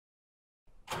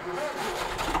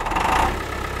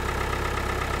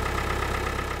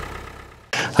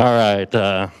All right,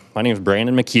 my name is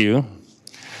Brandon McHugh.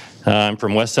 I'm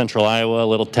from west central Iowa, a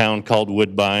little town called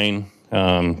Woodbine,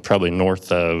 probably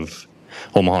north of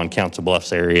Omaha and Council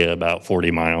Bluffs area, about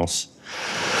 40 miles.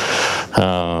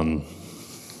 I'm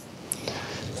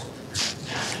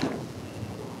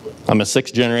a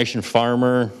sixth-generation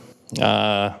farmer,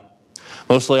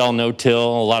 mostly all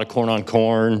no-till, a lot of corn on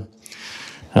corn,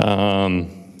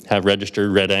 have registered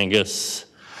Red Angus,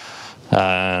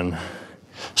 and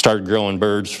started growing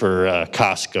birds for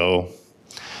Costco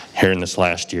here in this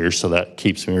last year, so that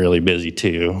keeps me really busy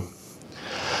too.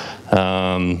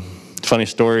 Funny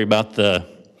story about the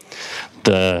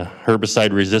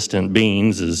herbicide-resistant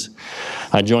beans is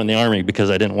I joined the Army because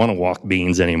I didn't want to walk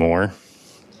beans anymore.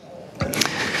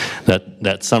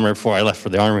 That summer before I left for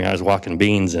the Army, I was walking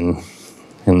beans, and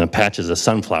in the patches of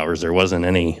sunflowers, there wasn't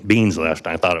any beans left.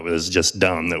 I thought it was just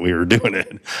dumb that we were doing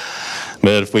it.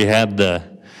 But if we had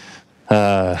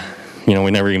we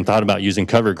never even thought about using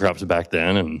cover crops back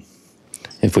then, and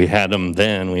if we had them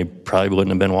then, we probably wouldn't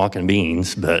have been walking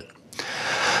beans. But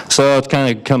so it's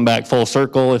kind of come back full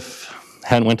circle. If I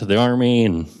hadn't went to the Army,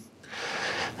 and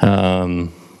I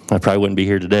probably wouldn't be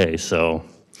here today. So,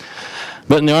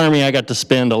 but in the Army, I got to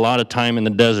spend a lot of time in the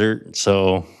desert,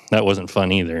 so that wasn't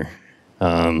fun either.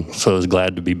 So I was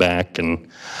glad to be back, and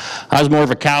I was more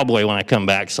of a cowboy when I come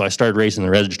back, so I started raising the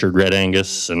registered Red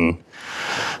Angus, and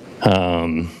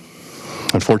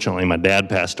unfortunately my dad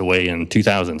passed away in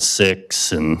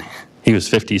 2006, and he was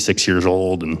 56 years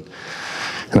old, and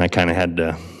I kind of had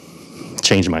to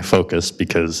change my focus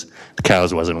because the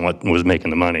cows wasn't what was making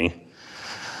the money.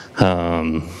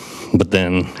 But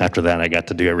then after that I got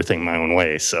to do everything my own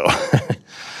way, so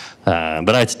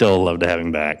but I'd still love to have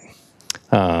him back.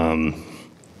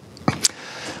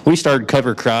 We started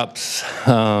cover crops.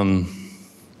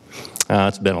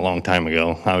 It's been a long time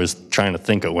ago. I was trying to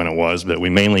think of when it was, but we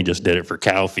mainly just did it for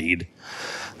cow feed.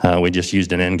 We just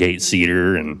used an N-gate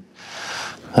seeder, and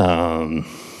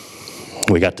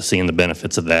we got to seeing the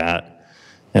benefits of that.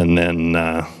 And then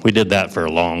we did that for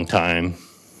a long time.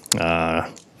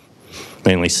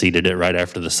 Mainly seeded it right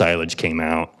after the silage came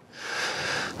out.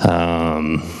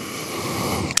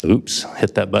 Oops,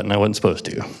 hit that button I wasn't supposed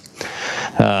to.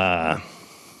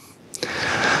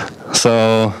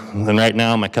 So, and right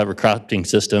now my cover cropping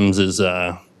systems is do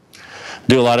a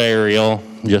lot of aerial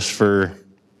just for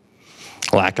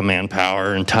lack of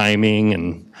manpower and timing,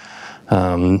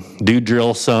 and do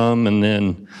drill some, and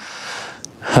then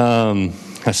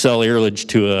I sell earlage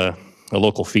to a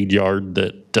local feed yard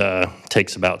that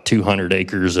takes about 200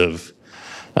 acres of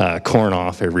corn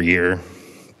off every year.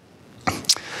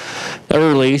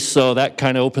 Early, so that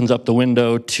kind of opens up the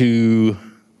window to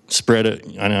spread it.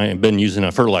 And I've been using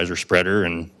a fertilizer spreader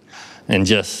and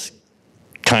just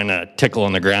kind of tickle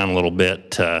on the ground a little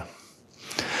bit to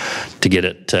get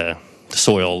it to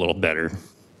soil a little better.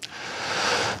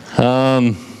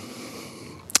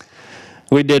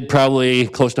 We did probably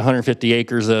close to 150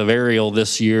 acres of aerial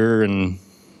this year, and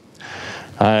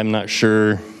I'm not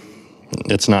sure,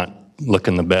 it's not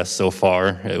looking the best so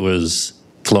far. It was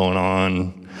flowing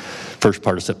on first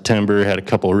part of September, had a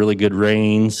couple of really good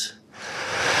rains,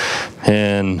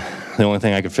 and the only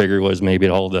thing I could figure was maybe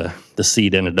all the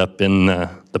seed ended up in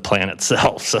the plant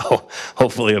itself, so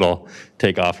hopefully it'll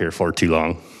take off here for too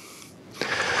long.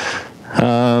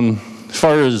 As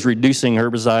far as reducing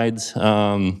herbicides,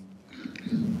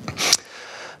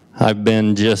 I've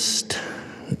been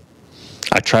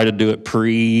I try to do it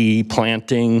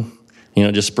pre-planting,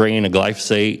 just spraying a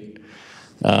glyphosate,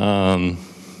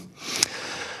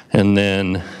 and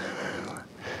then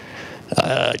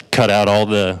cut out all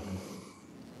the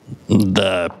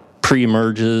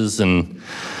pre-emerges, and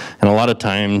a lot of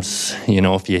times,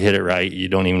 if you hit it right, you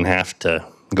don't even have to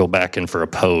go back in for a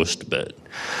post, but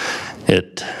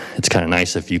it's kind of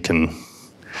nice if you can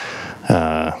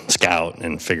scout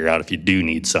and figure out if you do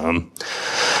need some.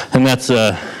 And that's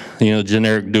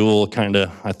generic dual kind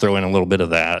of, I throw in a little bit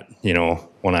of that,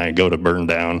 when I go to burn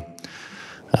down,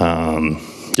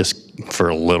 just for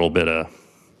a little bit of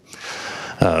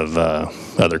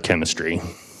other chemistry.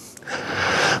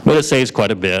 But it saves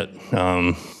quite a bit.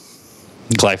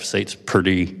 Glyphosate's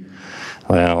pretty,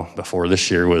 well, before this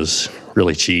year was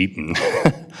really cheap, and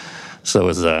so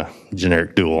is a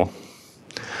generic dual.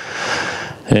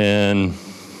 And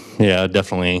yeah,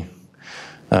 definitely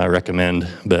recommend,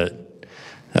 but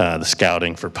the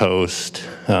scouting for post,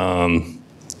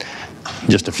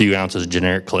 just a few ounces of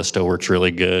generic Callisto works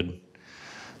really good.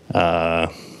 And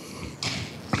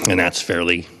that's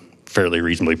fairly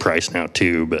reasonably priced now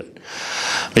too, but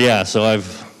yeah, so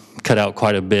I've cut out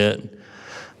quite a bit.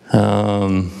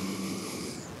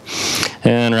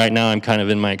 And right now I'm kind of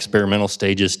in my experimental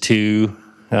stages too,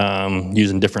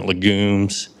 using different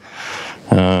legumes,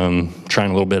 trying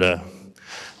a little bit of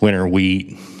winter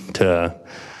wheat to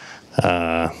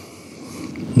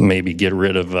maybe get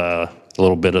rid of a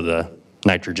little bit of the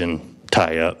nitrogen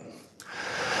tie-up.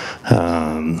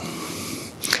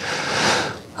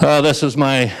 This was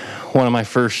one of my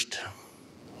first.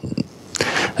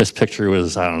 This picture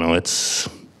was, I don't know, it's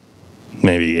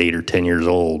maybe 8 or 10 years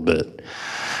old, but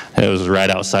it was right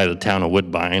outside of the town of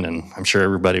Woodbine, and I'm sure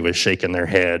everybody was shaking their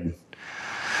head.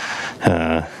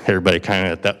 Everybody kind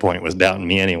of at that point was doubting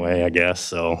me anyway, I guess,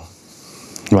 so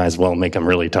might as well make them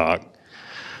really talk.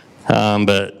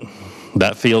 But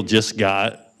that field just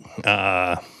got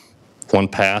 1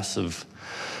 pass of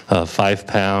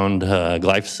 5-pound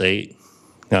glyphosate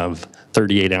of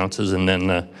 38 ounces, and then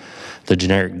the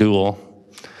generic dual.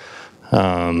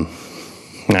 I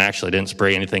actually didn't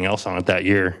spray anything else on it that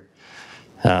year.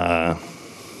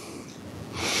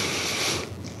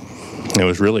 It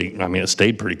was really, I mean, it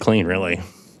stayed pretty clean, really.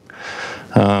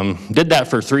 Did that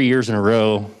for 3 years in a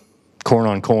row, corn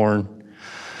on corn.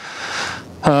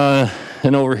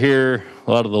 And over here,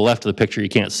 a lot of the left of the picture, you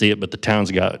can't see it, but the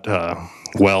town's got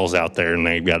wells out there, and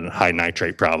they've got a high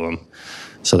nitrate problem.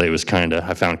 So they was kind of,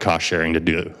 I found cost sharing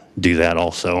to do that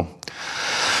also.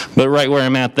 But right where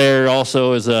I'm at there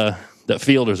also is that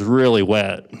field is really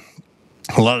wet.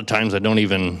 A lot of times I don't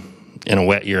even, in a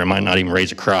wet year, I might not even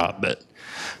raise a crop, but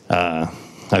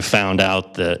I found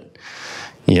out that,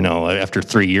 you know, after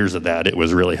 3 years of that, it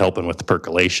was really helping with the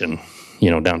percolation,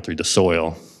 you know, down through the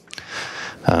soil.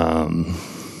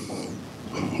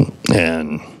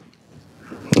 And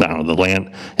I don't know, the land,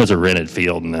 it was a rented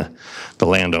field, and the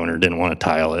landowner didn't want to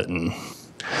tile it,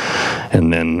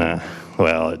 and then,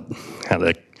 well, it had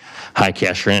a high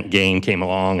cash rent gain came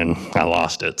along, and I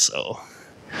lost it, so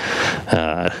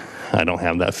I don't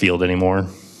have that field anymore.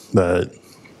 But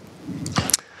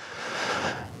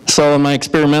so in my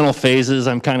experimental phases,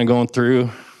 I'm kind of going through.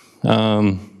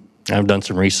 I've done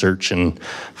some research and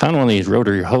found one of these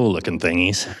rotary hoe looking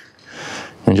thingies,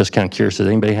 and just kind of curious, has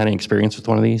anybody had any experience with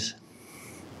one of these?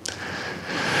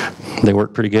 They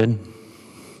work pretty good.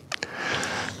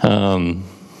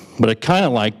 But I kind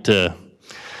of like to,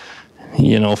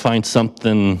 you know, find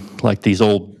something like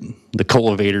the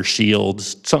cultivator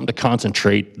shields, something to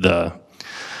concentrate the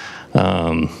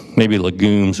maybe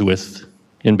legumes with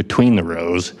in between the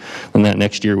rows, and that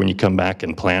next year when you come back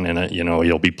and plant in it, you know,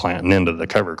 you'll be planting into the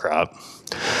cover crop.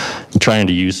 I'm trying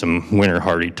to use some winter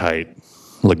hardy type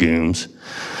legumes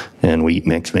and wheat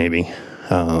mix maybe.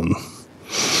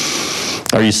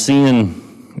 Are you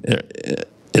seeing,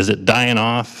 is it dying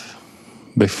off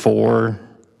before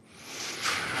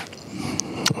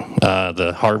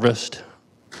the harvest?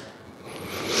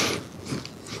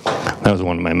 That was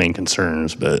one of my main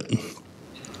concerns, but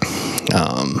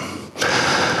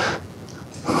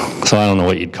so I don't know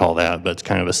what you'd call that, but it's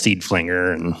kind of a seed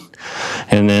flinger, and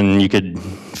then you could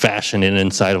fashion it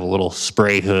inside of a little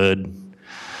spray hood,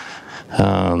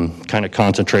 kind of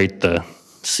concentrate the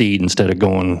seed instead of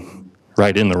going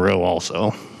right in the row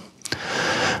also.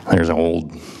 There's an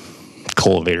old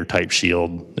cultivator type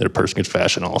shield that a person could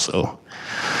fashion also.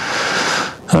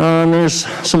 And there's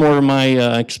some more of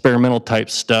my experimental type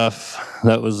stuff.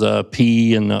 That was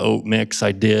pea and the oat mix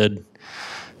I did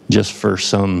just for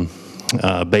some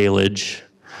baleage.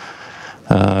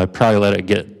 I probably let it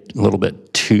get a little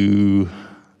bit too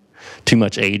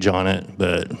much age on it,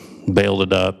 but baled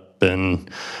it up and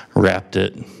wrapped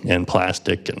it in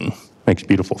plastic and makes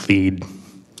beautiful feed.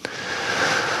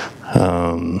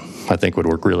 I think would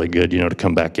work really good, you know, to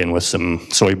come back in with some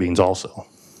soybeans also.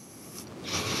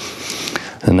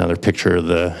 Another picture of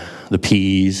the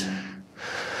peas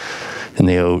and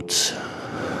the oats.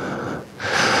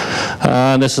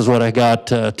 This is what I got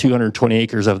 220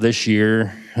 acres of this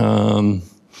year.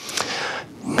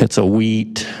 It's a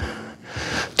wheat,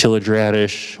 tillage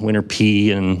radish, winter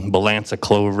pea, and balanza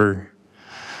clover.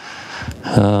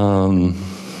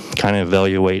 Kind of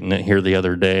evaluating it here the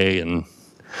other day, and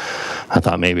I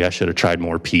thought maybe I should have tried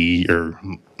more pea or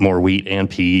more wheat and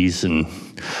peas, and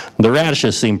the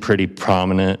radishes seem pretty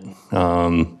prominent.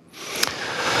 And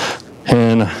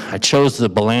I chose the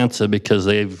balanza because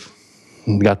they've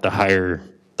got the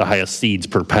highest seeds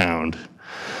per pound.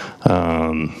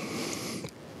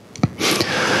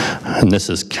 And this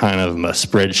is kind of a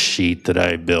spreadsheet that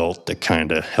I built to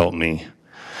kind of help me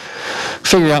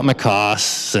figure out my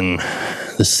costs and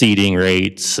the seeding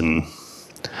rates. And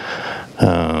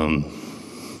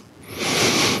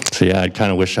so yeah, I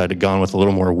kind of wish I'd have gone with a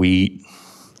little more wheat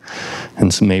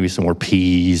and maybe some more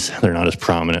peas. They're not as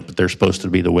prominent, but they're supposed to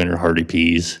be the winter hardy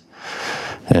peas.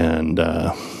 And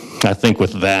I think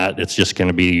with that, it's just going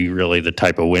to be really the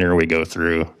type of winter we go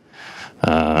through,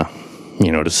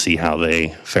 to see how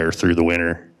they fare through the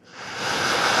winter.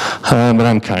 But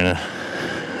I'm kind of,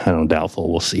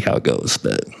 doubtful. We'll see how it goes.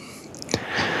 But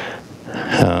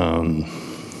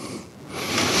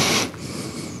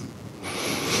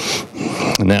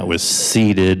and that was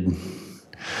seeded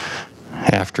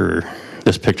after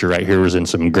this picture right here was in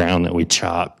some ground that we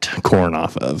chopped corn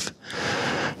off of.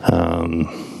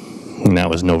 And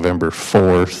that was November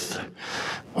 4th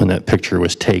when that picture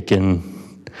was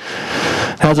taken.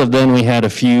 As of then, we had a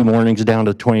few mornings down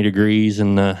to 20 degrees,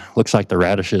 and looks like the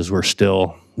radishes were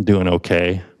still doing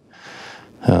okay.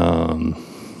 And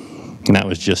that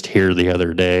was just here the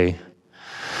other day.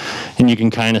 And you can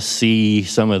kind of see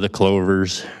some of the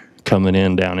clovers coming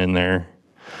in down in there.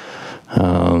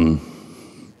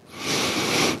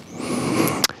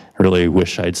 Really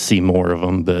wish I'd see more of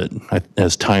them, but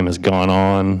as time has gone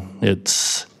on,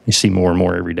 you see more and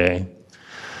more every day.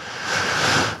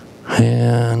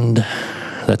 And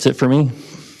that's it for me.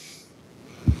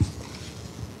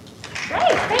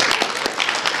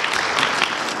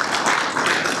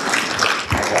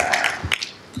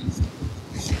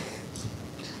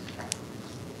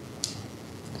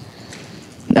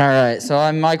 All right, so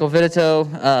I'm Michael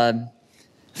Vittetoe,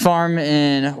 farm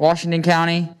in Washington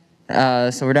County.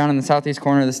 So we're down in the southeast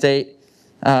corner of the state.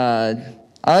 I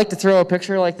like to throw a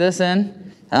picture like this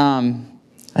in.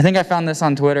 I think I found this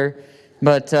on Twitter,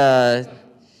 but this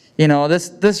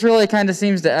really kind of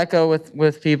seems to echo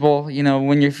with people.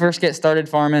 When you first get started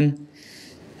farming,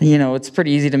 it's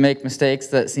pretty easy to make mistakes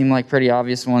that seem like pretty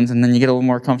obvious ones, and then you get a little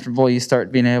more comfortable, you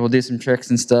start being able to do some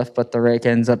tricks and stuff, but the rake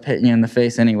ends up hitting you in the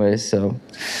face anyways. So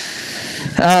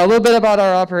a little bit about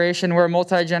our operation. We're a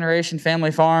multi-generation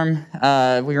family farm.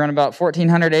 We run about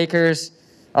 1,400 acres.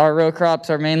 Our row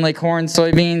crops are mainly corn,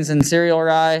 soybeans, and cereal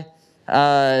rye.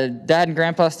 Dad and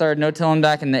Grandpa started no-tilling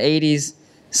back in the 80s,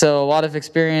 so a lot of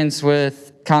experience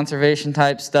with conservation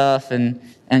type stuff and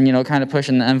kind of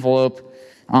pushing the envelope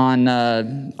on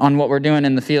what we're doing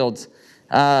in the fields.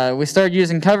 We started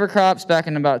using cover crops back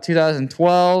in about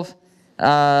 2012.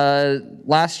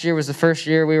 Last year was the first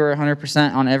year we were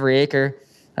 100% on every acre.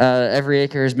 Every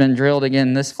acre has been drilled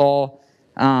again this fall.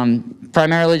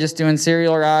 Primarily just doing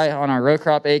cereal rye on our row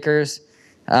crop acres.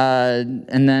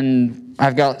 And then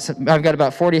I've got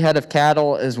about 40 head of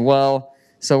cattle as well.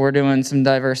 So we're doing some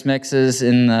diverse mixes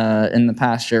in the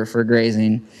pasture for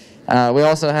grazing. We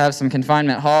also have some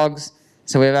confinement hogs.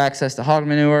 So we have access to hog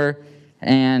manure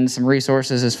and some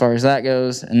resources as far as that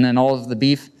goes. And then all of the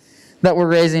beef that we're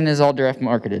raising is all direct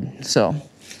marketed. So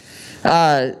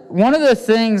one of the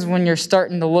things when you're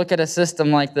starting to look at a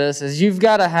system like this is you've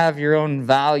got to have your own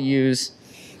values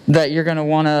that you're going to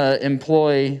want to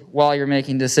employ while you're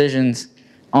making decisions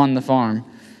on the farm.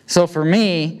 So for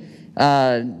me,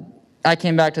 I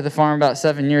came back to the farm about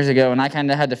 7 years ago, and I kind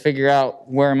of had to figure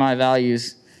out where my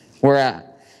values were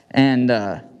at. And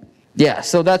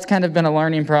so that's kind of been a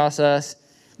learning process.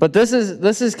 But this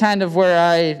is kind of where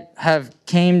I have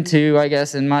came to, I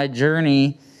guess, in my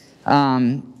journey,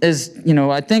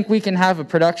 I think we can have a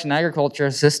production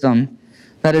agriculture system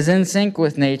that is in sync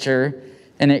with nature,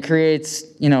 and it creates,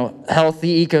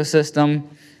 healthy ecosystem,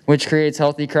 which creates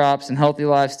healthy crops and healthy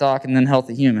livestock and then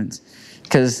healthy humans.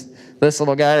 Because this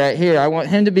little guy right here, I want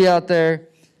him to be out there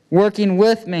working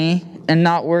with me and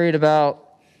not worried about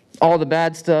all the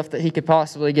bad stuff that he could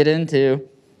possibly get into,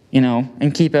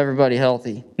 and keep everybody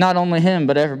healthy. Not only him,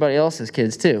 but everybody else's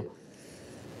kids too.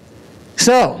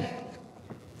 So,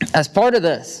 as part of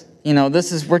this,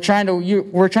 we're trying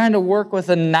to work with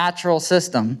a natural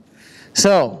system.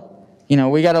 So,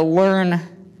 we got to learn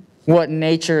what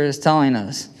nature is telling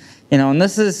us. And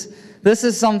this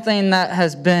is something that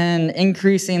has been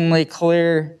increasingly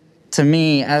clear to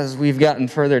me as we've gotten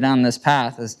further down this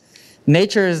path. Is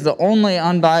nature is the only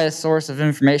unbiased source of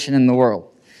information in the world.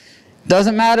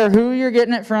 Doesn't matter who you're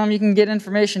getting it from. You can get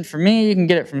information from me. You can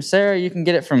get it from Sarah. You can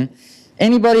get it from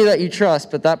anybody that you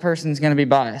trust, but that person's going to be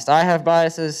biased. I have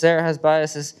biases. Sarah has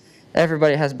biases.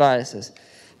 Everybody has biases.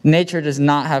 Nature does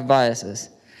not have biases.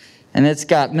 And it's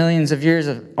got millions of years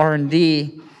of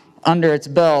R&D under its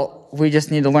belt. We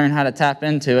just need to learn how to tap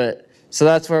into it. So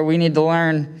that's where we need to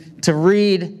learn to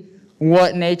read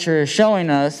what nature is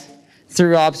showing us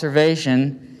through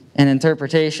observation and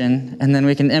interpretation, and then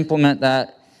we can implement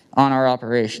that on our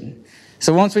operation.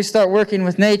 So once we start working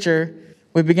with nature,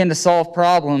 we begin to solve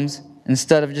problems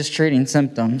instead of just treating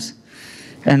symptoms.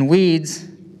 And weeds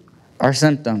are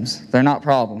symptoms. They're not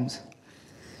problems.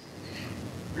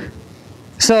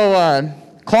 So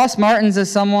Klaus Martins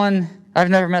is someone, I've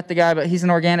never met the guy, but he's an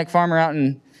organic farmer out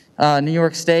in New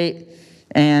York State.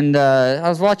 And I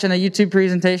was watching a YouTube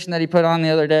presentation that he put on the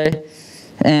other day,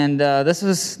 and this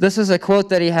was a quote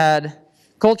that he had: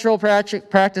 "Cultural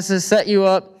practices set you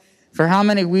up for how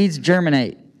many weeds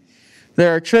germinate.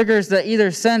 There are triggers that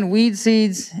either send weed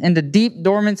seeds into deep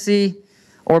dormancy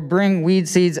or bring weed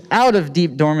seeds out of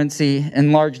deep dormancy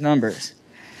in large numbers."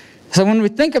 So when we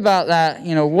think about that,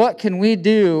 what can we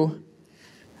do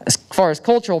as far as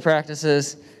cultural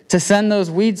practices to send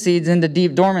those weed seeds into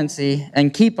deep dormancy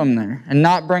and keep them there and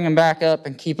not bring them back up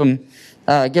and keep them,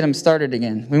 get them started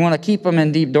again? We want to keep them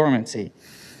in deep dormancy.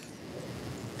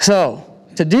 So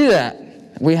to do that,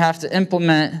 we have to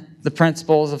implement the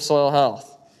principles of soil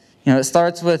health. It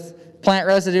starts with plant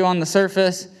residue on the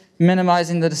surface,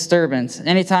 minimizing the disturbance.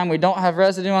 Anytime we don't have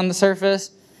residue on the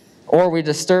surface or we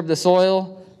disturb the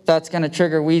soil, that's going to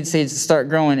trigger weed seeds to start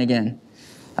growing again.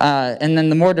 And then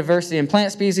the more diversity in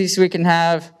plant species we can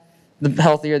have, the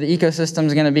healthier the ecosystem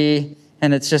is going to be,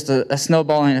 and it's just a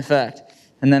snowballing effect.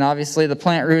 And then obviously the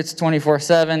plant roots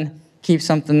 24/7, keep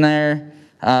something there.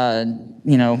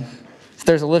 If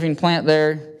there's a living plant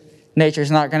there,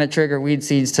 nature's not going to trigger weed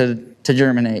seeds to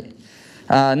germinate.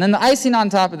 And then the icing on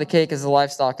top of the cake is the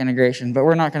livestock integration, but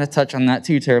we're not going to touch on that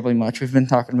too terribly much. We've been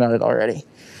talking about it already.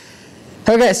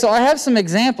 Okay, so I have some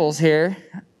examples here.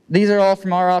 These are all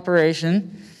from our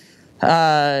operation.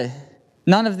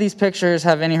 None of these pictures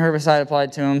have any herbicide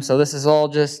applied to them, so this is all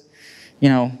just,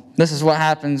 this is what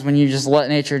happens when you just let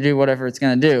nature do whatever it's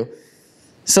going to do.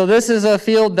 So this is a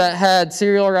field that had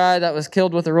cereal rye that was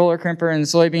killed with a roller crimper and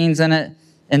soybeans in it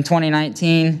in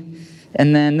 2019.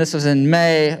 And then this was in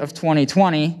May of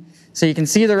 2020. So you can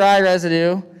see the rye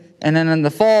residue. And then in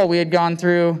the fall, we had gone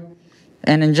through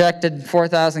and injected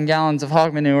 4,000 gallons of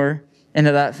hog manure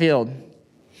into that field.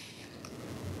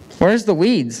 Where's the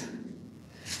weeds?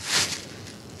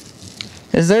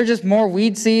 Is there just more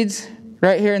weed seeds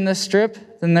right here in this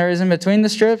strip than there is in between the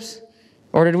strips?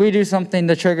 Or did we do something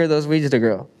to trigger those weeds to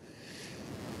grow?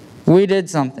 We did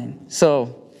something.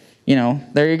 So,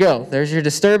 there you go. There's your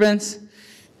disturbance,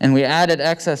 and we added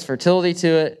excess fertility to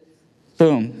it.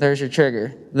 Boom, there's your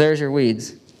trigger. There's your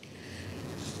weeds.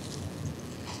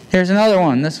 Here's another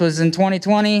one. This was in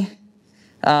 2020.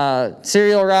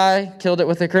 Cereal rye, killed it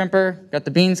with a crimper. Got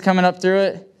the beans coming up through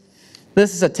it.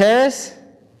 This is a terrace.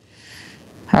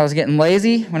 I was getting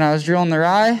lazy when I was drilling the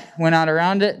rye. Went out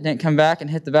around it, didn't come back and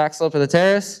hit the back slope of the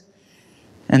terrace.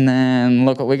 And then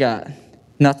look what we got.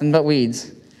 Nothing but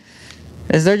weeds.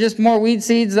 Is there just more weed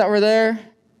seeds that were there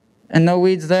and no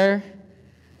weeds there?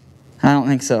 I don't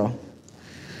think so.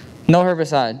 No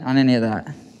herbicide on any of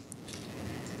that.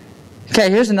 Okay,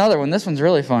 here's another one. This one's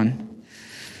really fun.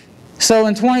 So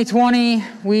in 2020,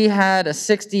 we had a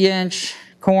 60-inch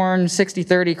corn,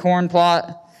 60-30 corn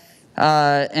plot.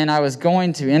 And I was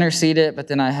going to interseed it, but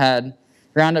then I had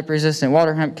Roundup-resistant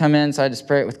water hemp come in, so I had to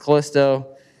spray it with Callisto.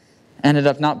 Ended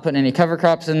up not putting any cover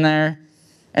crops in there.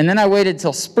 And then I waited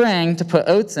till spring to put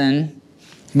oats in,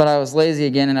 but I was lazy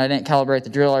again and I didn't calibrate the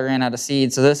drill. I ran out of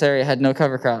seed, so this area had no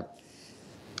cover crop.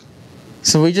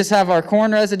 So we just have our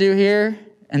corn residue here,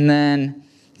 and then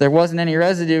there wasn't any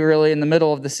residue really in the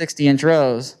middle of the 60-inch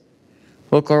rows.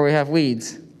 Look where we have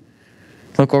weeds.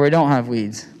 Look where we don't have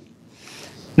weeds.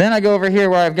 Then I go over here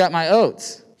where I've got my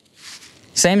oats.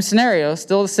 Same scenario,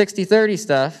 still the 60-30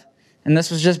 stuff. And this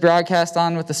was just broadcast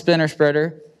on with the spinner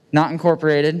spreader, not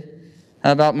incorporated,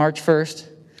 about March 1st.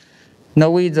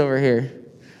 No weeds over here.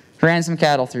 Ran some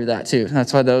cattle through that too.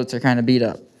 That's why the oats are kind of beat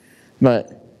up.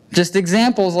 But just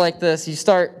examples like this, you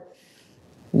start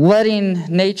letting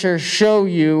nature show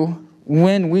you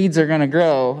when weeds are going to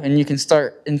grow, and you can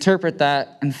start interpret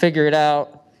that and figure it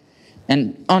out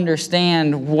and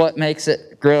understand what makes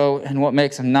it grow and what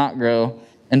makes them not grow,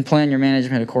 and plan your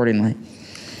management accordingly.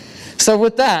 So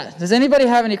with that, does anybody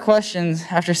have any questions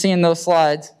after seeing those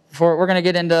slides? Before we're going to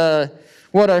get into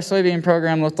what our soybean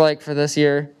program looked like for this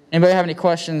year. Anybody have any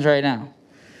questions right now?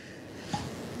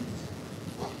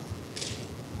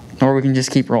 Or we can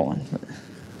just keep rolling.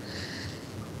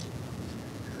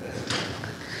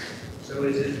 So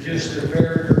is it just the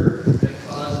barrier that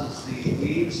causes the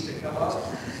weeds to come up?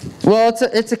 Well,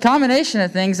 it's a combination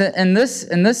of things. In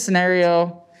this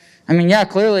scenario, I mean, yeah,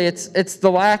 clearly it's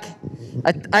the lack.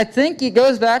 I think it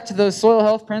goes back to those soil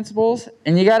health principles,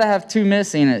 and you got to have two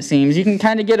missing, it seems. You can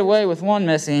kind of get away with one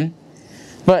missing,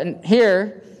 but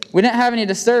here we didn't have any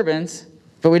disturbance,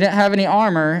 but we didn't have any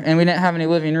armor, and we didn't have any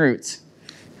living roots.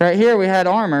 Right here we had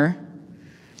armor,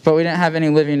 but we didn't have any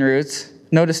living roots.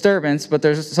 No disturbance, but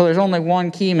there's only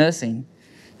one key missing,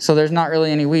 so there's not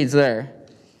really any weeds there.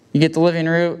 You get the living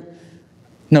root,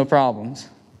 no problems.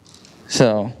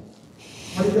 So.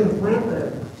 What are you going to plant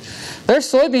there?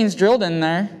 There's soybeans drilled in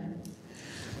there.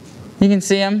 You can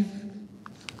see them.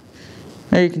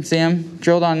 There you can see them,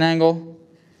 drilled on an angle.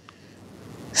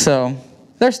 So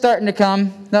they're starting to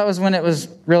come. That was when it was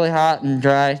really hot and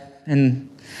dry. And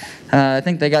I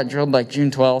think they got drilled like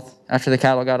June 12th after the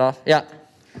cattle got off. Yeah.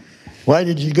 Why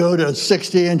did you go to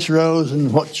 60-inch rows,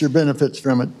 and what's your benefits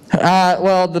from it?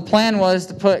 Well, the plan was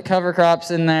to put cover crops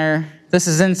in there. This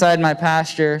is inside my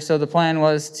pasture, so the plan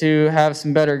was to have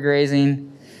some better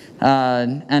grazing.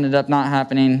 Ended up not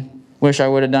happening. Wish I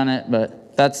would have done it,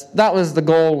 but that was the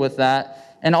goal with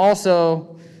that. And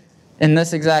also, in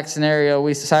this exact scenario,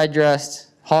 we side dressed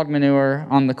hog manure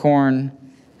on the corn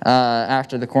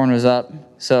after the corn was up.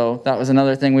 So that was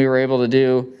another thing we were able to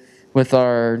do with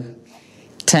our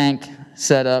tank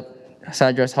setup,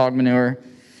 side dress hog manure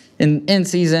in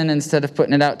season instead of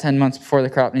putting it out 10 months before the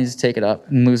crop needs to take it up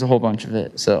and lose a whole bunch of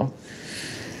it. So,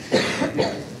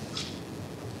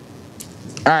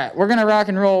 all right, we're gonna rock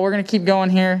and roll. We're gonna keep going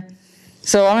here.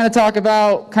 So I'm gonna talk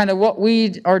about kind of what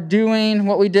we are doing,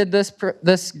 what we did this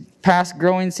past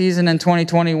growing season in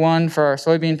 2021 for our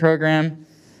soybean program.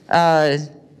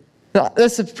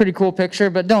 This is a pretty cool picture,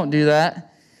 but don't do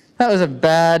that. That was a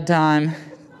bad time.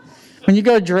 When you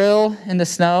go drill in the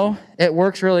snow, it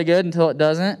works really good until it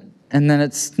doesn't, and then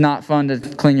it's not fun to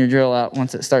clean your drill out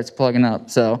once it starts plugging up.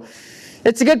 So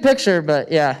it's a good picture,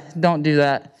 but yeah, don't do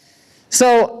that.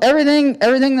 So everything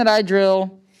that I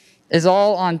drill is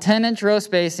all on 10-inch row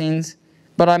spacings,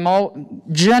 but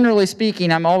generally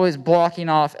speaking, I'm always blocking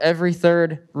off every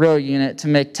third row unit to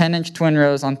make 10-inch twin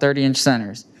rows on 30-inch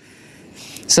centers.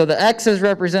 So the X's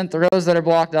represent the rows that are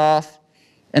blocked off,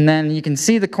 and then you can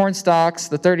see the corn stalks,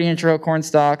 the 30-inch row corn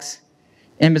stalks,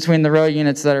 in between the row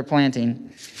units that are planting.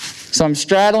 So I'm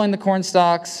straddling the corn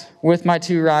stalks with my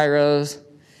 2 rye rows,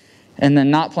 and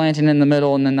then not planting in the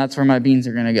middle, and then that's where my beans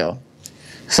are gonna go.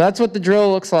 So that's what the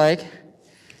drill looks like.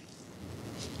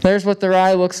 There's what the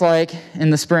rye looks like in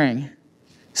the spring.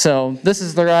 So this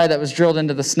is the rye that was drilled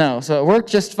into the snow. So it worked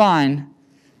just fine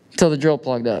until the drill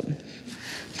plugged up.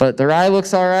 But the rye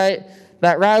looks all right.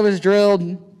 That rye was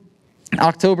drilled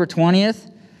October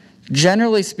 20th.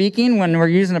 Generally speaking, when we're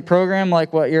using a program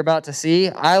like what you're about to see,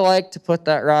 I like to put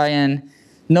that rye in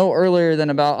no earlier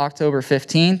than about October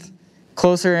 15th.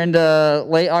 Closer into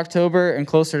late October and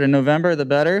closer to November, the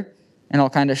better. And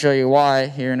I'll kind of show you why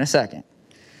here in a second.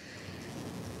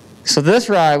 So this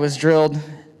rye was drilled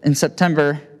in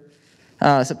September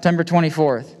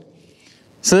 24th.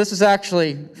 So this was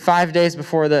actually 5 days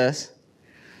before this.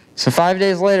 So 5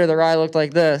 days later, the rye looked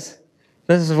like this.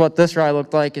 This is what this rye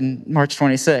looked like in March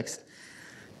 26th.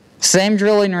 Same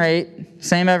drilling rate,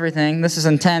 same everything. This is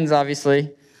in tens,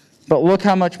 obviously. But look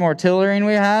how much more tillering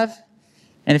we have.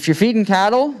 And if you're feeding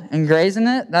cattle and grazing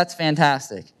it, that's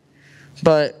fantastic.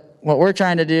 But what we're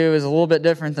trying to do is a little bit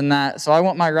different than that. So I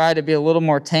want my rye to be a little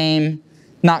more tame,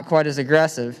 not quite as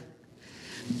aggressive.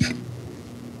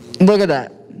 Look at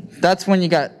that. That's when you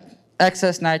got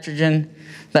excess nitrogen.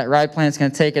 That rye plant's going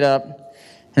to take it up,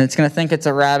 and it's going to think it's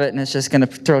a rabbit, and it's just going to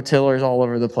throw tillers all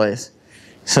over the place.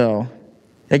 So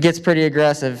it gets pretty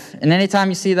aggressive. And anytime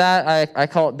you see that, I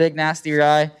call it big nasty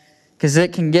rye, because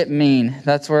it can get mean.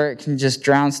 That's where it can just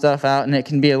drown stuff out, and it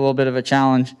can be a little bit of a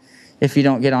challenge if you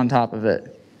don't get on top of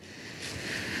it.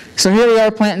 So here we are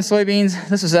planting soybeans.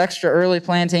 This was extra early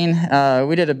planting.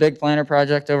 We did a big planter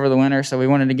project over the winter, so we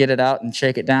wanted to get it out and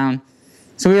shake it down.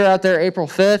 So we were out there April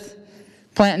 5th,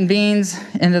 planting beans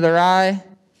into the rye.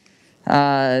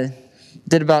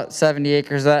 Did about 70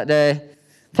 acres that day.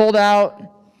 Pulled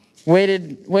out,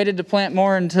 waited to plant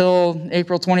more until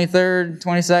April 23rd,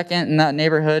 22nd in that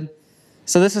neighborhood.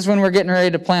 So this is when we're getting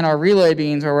ready to plant our relay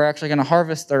beans, where we're actually going to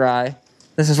harvest the rye.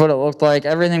 This is what it looked like.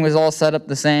 Everything was all set up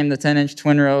the same, the 10-inch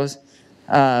twin rows.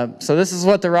 So this is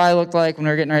what the rye looked like when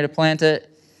we were getting ready to plant it.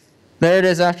 There it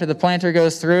is after the planter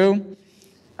goes through.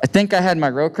 I think I had my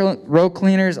row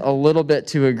cleaners a little bit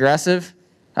too aggressive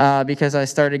because I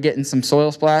started getting some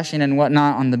soil splashing and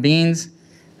whatnot on the beans,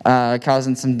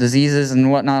 causing some diseases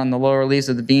and whatnot on the lower leaves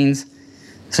of the beans.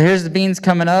 So here's the beans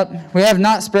coming up. We have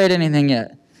not sprayed anything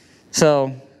yet.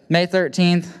 So May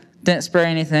 13th, didn't spray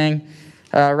anything.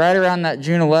 Right around that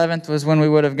June 11th was when we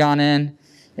would have gone in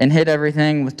and hit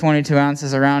everything with 22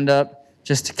 ounces of Roundup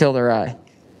just to kill the rye.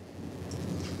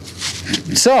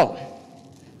 So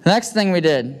the next thing we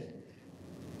did,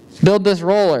 build this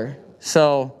roller.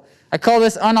 So I call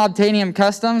this Unobtainium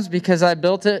Customs because I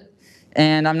built it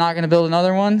and I'm not going to build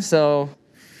another one. So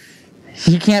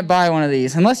you can't buy one of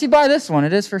these unless you buy this one.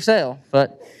 It is for sale.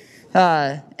 But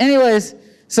anyways,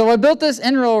 so I built this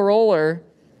in-row roller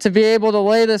to be able to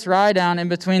lay this rye down in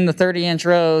between the 30-inch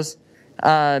rows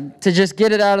to just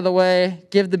get it out of the way,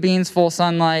 give the beans full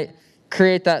sunlight,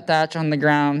 create that thatch on the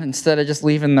ground instead of just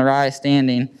leaving the rye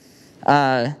standing.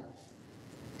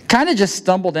 Kind of just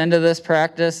stumbled into this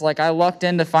practice. Like, I lucked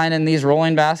into finding these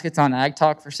rolling baskets on Ag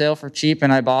Talk for sale for cheap,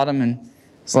 and I bought them, and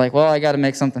it's like, well, I got to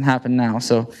make something happen now.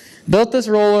 So built this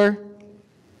roller.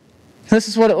 This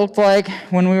is what it looked like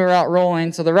when we were out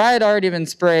rolling. So the rye had already been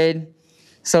sprayed,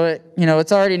 so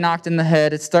it's already knocked in the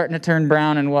head. It's starting to turn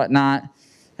brown and whatnot.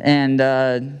 And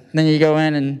then you go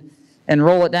in and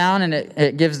roll it down, and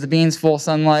it gives the beans full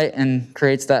sunlight and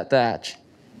creates that thatch.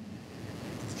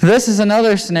 This is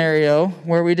another scenario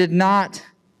where we did not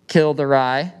kill the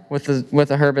rye with a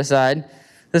herbicide.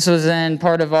 This was in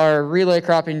part of our relay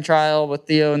cropping trial with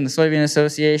Theo and the Soybean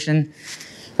Association.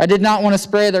 I did not want to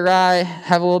spray the rye,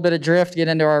 have a little bit of drift, get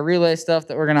into our relay stuff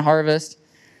that we're going to harvest,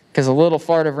 because a little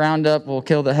fart of Roundup will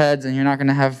kill the heads and you're not going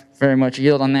to have very much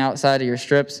yield on the outside of your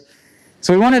strips.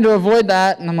 So we wanted to avoid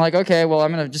that, and I'm like, okay, well,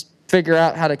 I'm going to just figure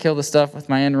out how to kill the stuff with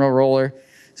my in-row roller.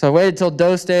 So I waited till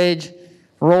dough stage,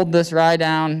 rolled this rye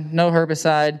down, no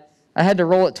herbicide. I had to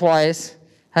roll it twice.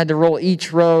 Had to roll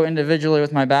each row individually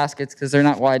with my baskets because they're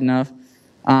not wide enough.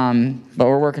 But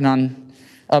we're working on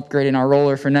upgrading our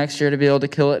roller for next year to be able to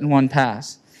kill it in one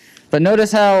pass. But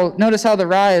notice how the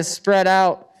rye is spread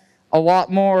out a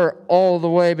lot more all the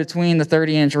way between the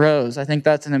 30-inch rows. I think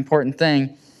that's an important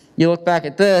thing. You look back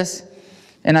at this,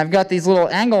 and I've got these little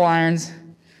angle irons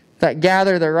that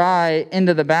gather the rye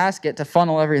into the basket to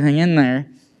funnel everything in there.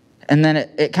 And then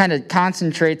it kind of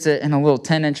concentrates it in a little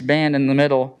 10-inch band in the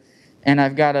middle. And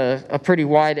I've got a pretty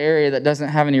wide area that doesn't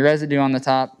have any residue on the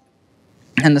top.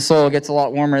 And the soil gets a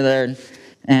lot warmer there.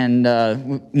 And,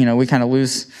 we kind of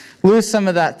lose some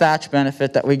of that thatch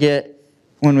benefit that we get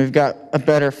when we've got a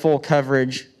better full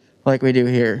coverage like we do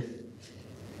here.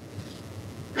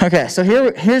 Okay, so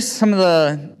here's some of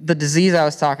the disease I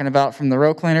was talking about from the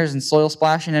row cleaners and soil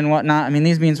splashing and whatnot. I mean,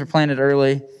 these beans were planted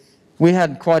early. We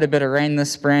had quite a bit of rain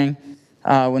this spring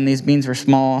when these beans were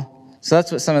small. So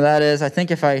that's what some of that is. I think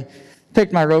if I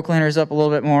picked my row cleaners up a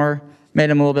little bit more, made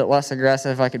them a little bit less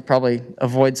aggressive, I could probably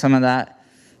avoid some of that.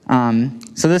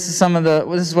 So this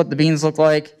is what the beans look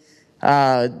like.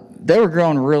 They were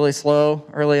growing really slow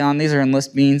early on. These are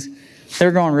enlist beans. They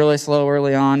were growing really slow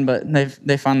early on, but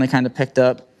they finally kind of picked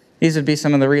up. These would be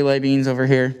some of the relay beans over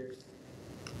here.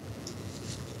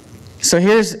 So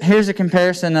here's a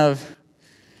comparison of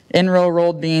in-row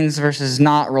rolled beans versus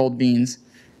not rolled beans.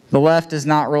 The left is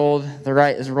not rolled, the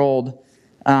right is rolled.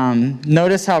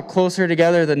 Notice how closer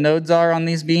together the nodes are on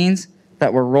these beans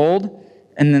that were rolled,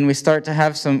 and then we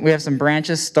have some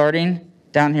branches starting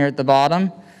down here at the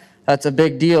bottom. That's a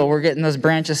big deal. We're getting those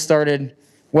branches started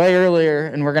way earlier,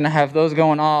 and we're going to have those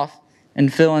going off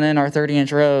and filling in our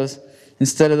 30-inch rows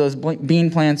instead of those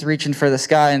bean plants reaching for the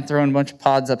sky and throwing a bunch of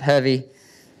pods up heavy.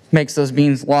 Makes those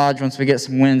beans lodge once we get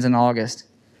some winds in August.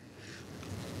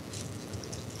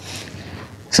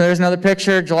 So there's another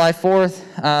picture, July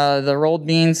 4th, the rolled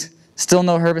beans, still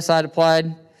no herbicide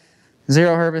applied,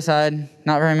 0 herbicide,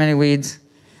 not very many weeds.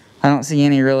 I don't see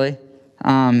any really.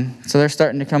 So they're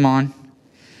starting to come on.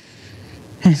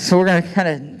 So we're going to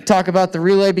kind of talk about the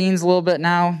relay beans a little bit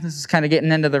now. This is kind of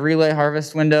getting into the relay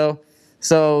harvest window.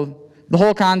 So the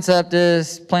whole concept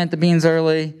is plant the beans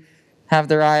early, have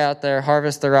the rye out there,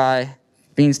 harvest the rye,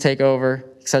 beans take over,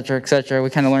 et cetera, et cetera.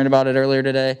 We kind of learned about it earlier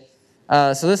today.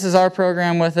 So this is our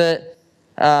program with it.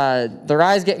 The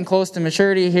rye's getting close to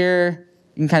maturity here.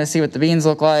 You can kind of see what the beans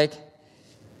look like.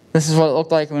 This is what it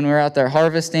looked like when we were out there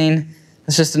harvesting.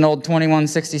 It's just an old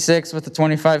 2166 with a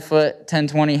 25-foot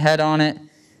 1020 head on it.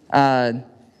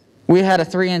 We had a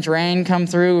 3-inch rain come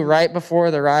through right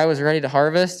before the rye was ready to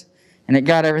harvest, and it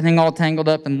got everything all tangled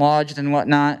up and lodged and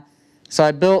whatnot. So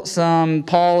I built some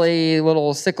poly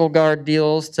little sickle guard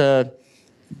deals to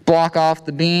block off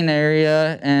the bean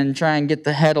area and try and get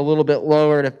the head a little bit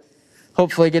lower to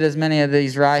hopefully get as many of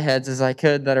these rye heads as I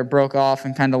could that are broke off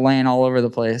and kind of laying all over the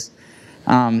place.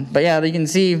 But yeah, you can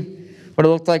see what it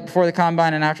looked like before the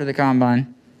combine and after the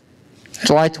combine.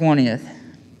 July 20th.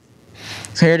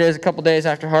 So here it is a couple days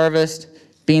after harvest.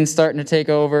 Beans starting to take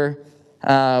over.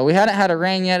 We hadn't had a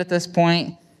rain yet at this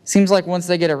point. Seems like once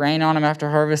they get a rain on them after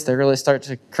harvest, they really start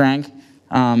to crank.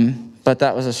 But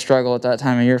that was a struggle at that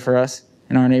time of year for us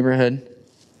in our neighborhood.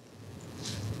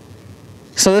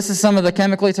 So this is some of the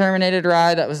chemically terminated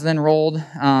rye that was then rolled.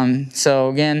 So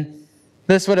again,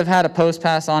 this would have had a post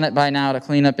pass on it by now to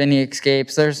clean up any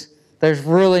escapes. There's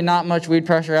really not much weed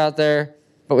pressure out there,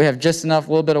 but we have just enough,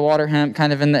 little bit of water hemp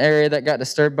kind of in the area that got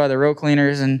disturbed by the row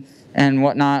cleaners and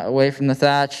whatnot away from the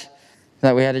thatch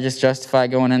that we had to just justify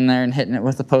going in there and hitting it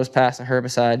with the post pass of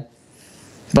herbicide.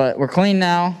 But we're clean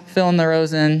now, filling the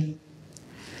rows in.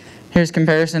 Here's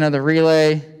comparison of the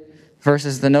relay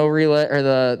versus the no relay or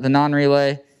the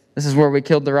non-relay. This is where we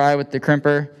killed the rye with the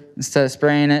crimper instead of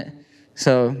spraying it.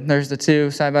 So there's the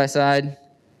two side by side.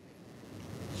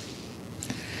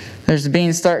 There's the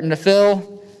beans starting to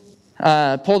fill.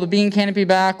 Pull the bean canopy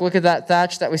back. Look at that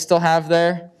thatch that we still have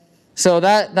there. So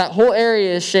that whole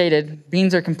area is shaded.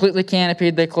 Beans are completely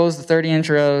canopied. They close the 30-inch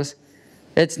rows.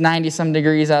 It's 90-some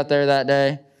degrees out there that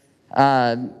day.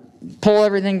 Pull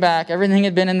everything back. Everything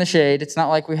had been in the shade. It's not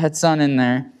like we had sun in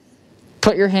there.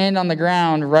 Put your hand on the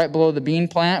ground right below the bean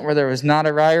plant where there was not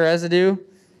a rye residue,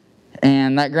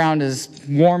 and that ground is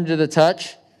warm to the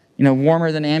touch,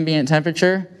 warmer than ambient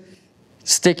temperature.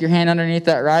 Stick your hand underneath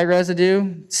that rye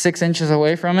residue, 6 inches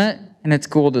away from it, and it's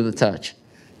cool to the touch.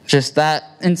 Just that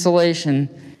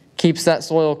insulation keeps that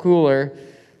soil cooler.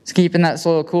 It's keeping that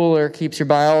soil cooler keeps your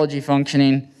biology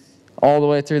functioning all the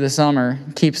way through the summer.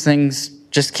 Keeps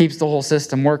the whole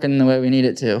system working the way we need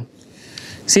it to.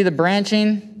 See the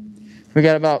branching? We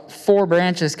got about 4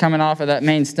 branches coming off of that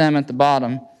main stem at the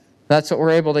bottom. That's what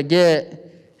we're able to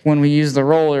get when we use the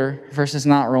roller versus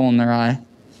not rolling the rye.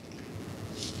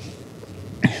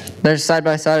 There's side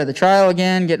by side of the trial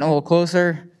again, getting a little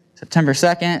closer. September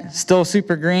 2nd, still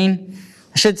super green.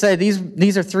 I should say these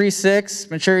are 3.6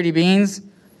 maturity beans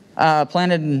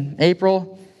planted in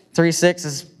April. 3.6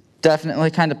 is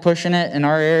definitely kind of pushing it in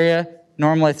our area.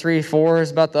 Normally 3.4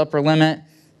 is about the upper limit.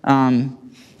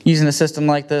 Using a system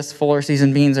like this, fuller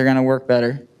season beans are going to work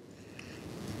better.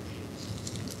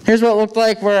 Here's what it looked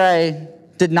like where I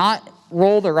did not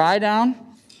roll the rye down.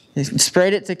 I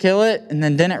sprayed it to kill it and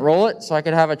then didn't roll it so I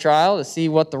could have a trial to see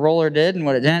what the roller did and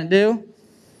what it didn't do.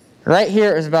 Right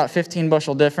here it was about 15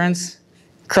 bushel difference.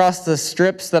 Across the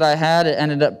strips that I had, it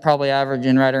ended up probably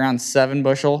averaging right around 7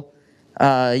 bushel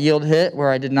yield hit where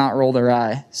I did not roll the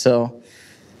rye. So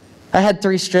I had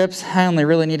 3 strips. I only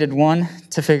really needed 1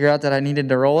 to figure out that I needed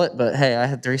to roll it. But hey, I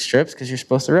had 3 strips because you're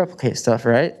supposed to replicate stuff,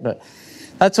 right? But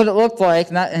that's what it looked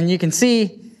like. And you can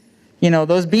see,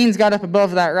 those beans got up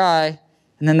above that rye.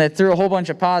 And then they threw a whole bunch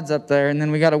of pods up there. And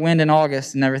then we got a wind in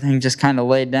August and everything just kind of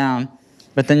laid down.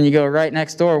 But then you go right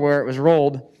next door where it was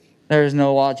rolled. There's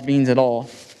no lodged beans at all.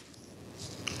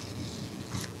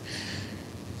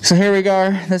 So here we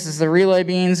go. This is the relay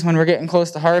beans when we're getting close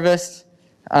to harvest.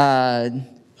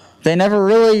 They never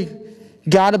really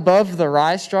got above the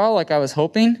rye straw like I was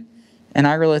hoping, and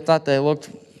I really thought they looked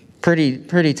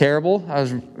pretty terrible. I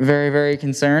was very, very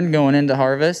concerned going into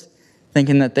harvest,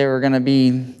 thinking that they were going to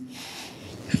be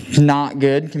not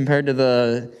good compared to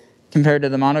the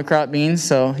monocrop beans.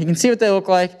 So you can see what they look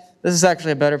like. This is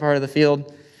actually a better part of the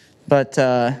field, but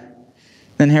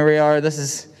then here we are. This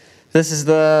is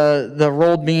the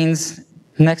rolled beans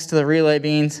next to the relay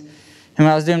beans. And when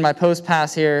I was doing my post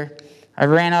pass here, I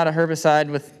ran out of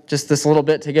herbicide with just this little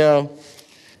bit to go.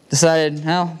 Decided,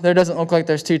 well, there doesn't look like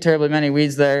there's too terribly many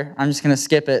weeds there. I'm just going to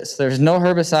skip it. So there's no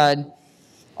herbicide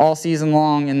all season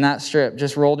long in that strip,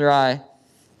 just rolled rye.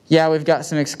 Yeah, we've got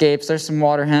some escapes. There's some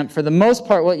water hemp. For the most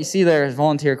part, what you see there is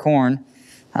volunteer corn.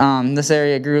 This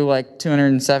area grew like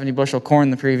 270 bushel corn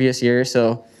the previous year,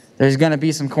 so there's going to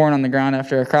be some corn on the ground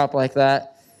after a crop like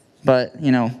that. But,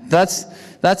 that's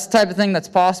the type of thing that's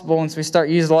possible once we start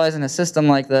utilizing a system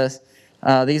like this.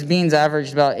 These beans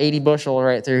averaged about 80 bushel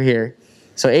right through here.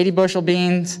 So 80 bushel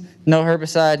beans, no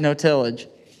herbicide, no tillage,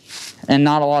 and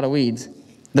not a lot of weeds.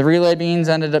 The relay beans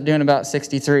ended up doing about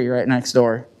 63 right next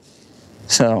door.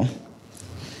 So,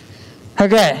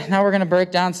 okay, now we're going to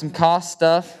break down some cost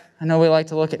stuff. I know we like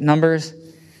to look at numbers.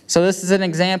 So this is an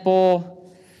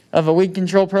example of a weed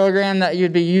control program that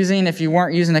you'd be using if you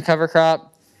weren't using a cover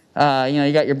crop.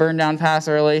 You got your burn down pass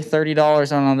early, $30. I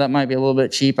don't know, that might be a little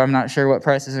bit cheap. I'm not sure what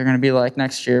prices are going to be like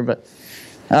next year, but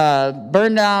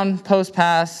burn down, post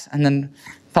pass, and then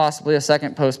possibly a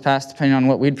second post pass depending on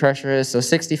what weed pressure is. So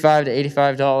 $65 to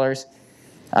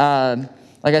 $85.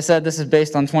 Like I said, this is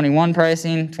based on 21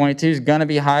 pricing. 22 is going to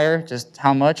be higher. Just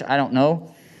how much, I don't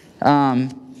know.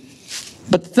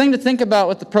 But the thing to think about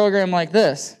with the program like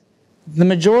this, the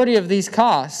majority of these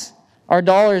costs are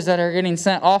dollars that are getting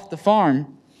sent off the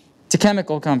farm to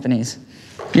chemical companies.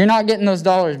 You're not getting those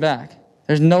dollars back.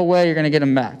 There's no way you're going to get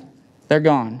them back. They're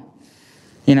gone.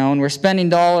 And we're spending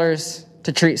dollars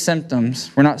to treat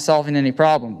symptoms. We're not solving any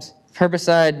problems. If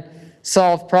herbicide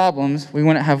solved problems, we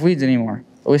wouldn't have weeds anymore.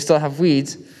 But we still have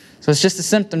weeds, so it's just a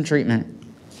symptom treatment.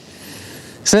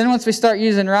 So then once we start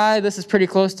using rye, this is pretty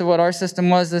close to what our system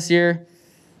was this year.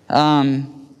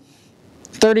 $30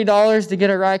 to get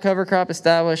a rye cover crop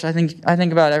established. I think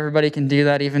about everybody can do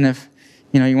that, even if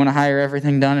you want to hire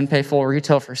everything done and pay full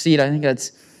retail for seed. I think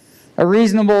that's a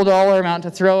reasonable dollar amount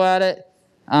to throw at it.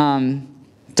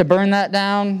 To To burn that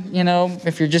down, you know,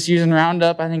 if you're just using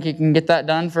Roundup, I think you can get that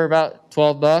done for about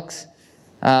 12 bucks.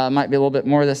 Might be a little bit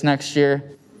more this next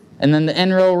year. And then the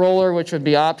in-row roller, which would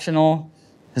be optional,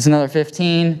 is another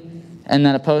 15. And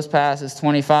then a post pass is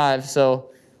 25.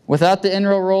 So without the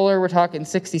in-row roller, we're talking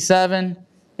 67,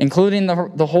 including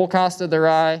the whole cost of the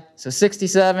rye. So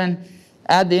 67,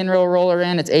 add the in-row roller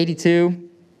in, it's 82.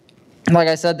 Like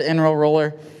I said, the in-row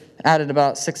roller added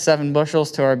about 6-7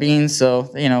 bushels to our beans, so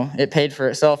you know it paid for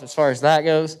itself as far as that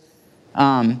goes.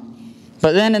 But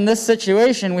then in this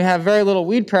situation, we have very little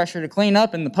weed pressure to clean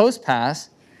up in the post pass.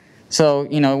 So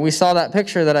you know we saw that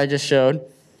picture that I just showed.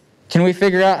 Can we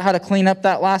figure out how to clean up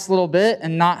that last little bit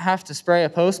and not have to spray a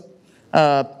post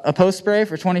spray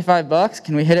for 25 bucks?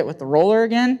 Can we hit it with the roller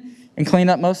again and clean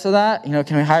up most of that? You know,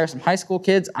 can we hire some high school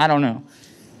kids? I don't know,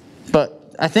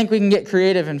 but I think we can get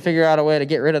creative and figure out a way to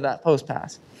get rid of that post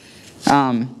pass.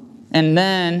 And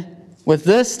then with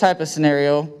this type of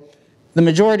scenario, the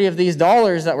majority of these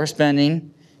dollars that we're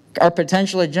spending are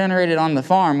potentially generated on the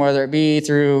farm, whether it be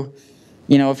through,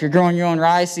 you know, if you're growing your own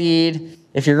rye seed,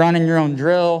 if you're running your own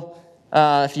drill,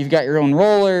 if you've got your own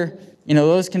roller, you know,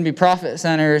 those can be profit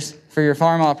centers for your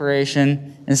farm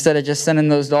operation instead of just sending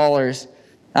those dollars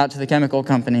out to the chemical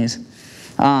companies.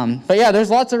 But yeah,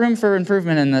 there's lots of room for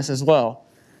improvement in this as well.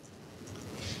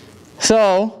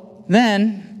 So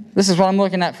then, this is what I'm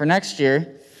looking at for next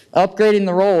year, upgrading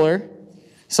the roller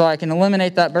so I can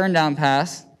eliminate that burn down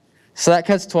pass. So that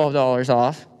cuts $12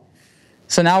 off.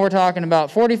 So now we're talking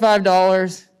about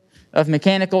 $45 of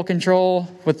mechanical control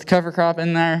with the cover crop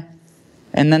in there,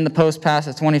 and then the post pass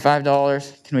at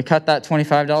 $25. Can we cut that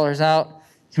 $25 out?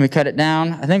 Can we cut it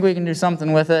down? I think we can do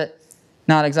something with it.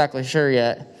 Not exactly sure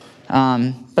yet.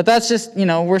 But that's just, you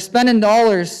know, we're spending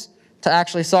dollars to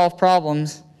actually solve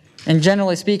problems. And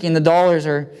generally speaking,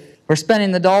 we're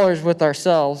spending the dollars with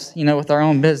ourselves, you know, with our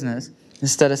own business,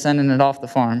 instead of sending it off the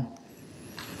farm.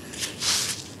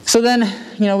 So then,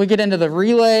 you know, we get into the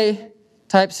relay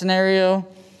type scenario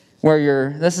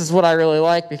where this is what I really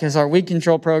like because our weed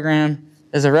control program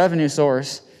is a revenue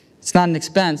source. It's not an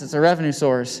expense, it's a revenue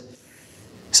source.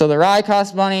 So the rye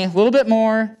costs money, a little bit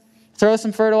more, throw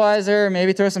some fertilizer,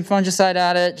 maybe throw some fungicide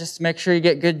at it just to make sure you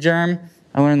get good germ.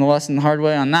 I learned the lesson the hard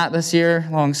way on that this year,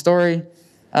 long story.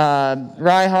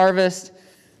 Rye harvest,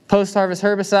 post-harvest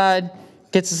herbicide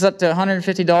gets us up to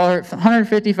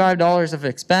 $155 of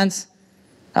expense.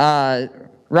 Rye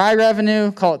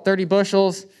revenue, call it 30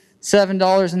 bushels,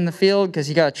 $7 in the field because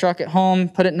you got to truck it home,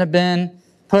 put it in a bin,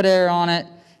 put air on it,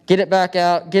 get it back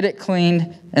out, get it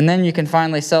cleaned, and then you can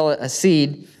finally sell it as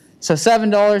seed. So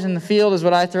 $7 in the field is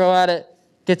what I throw at it,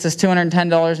 gets us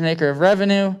 $210 an acre of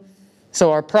revenue.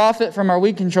 So our profit from our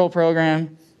weed control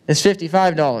program is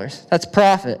 $55. That's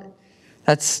profit.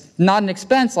 That's not an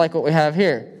expense like what we have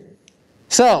here.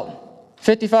 So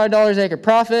 $55 acre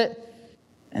profit,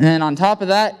 and then on top of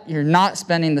that, you're not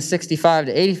spending the $65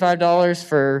 to $85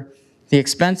 for the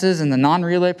expenses and the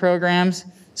non-relay programs.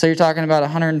 So you're talking about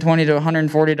 $120 to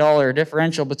 $140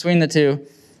 differential between the two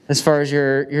as far as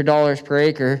your dollars per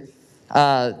acre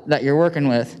that you're working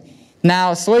with.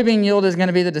 Now, soybean yield is going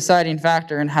to be the deciding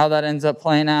factor in how that ends up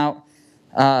playing out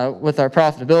with our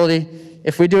profitability.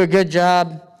 If we do a good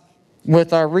job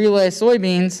with our relay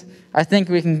soybeans, I think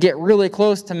we can get really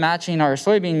close to matching our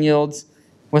soybean yields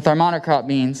with our monocrop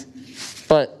beans.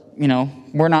 But, you know,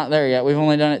 we're not there yet. We've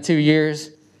only done it 2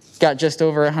 years, got just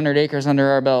over 100 acres under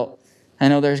our belt. I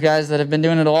know there's guys that have been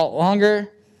doing it a lot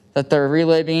longer, that their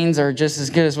relay beans are just as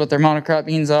good as what their monocrop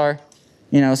beans are.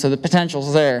 You know, so the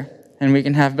potential's there, and we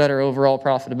can have better overall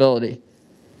profitability.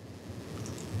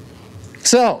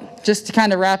 So, just to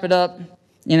kind of wrap it up,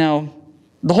 you know,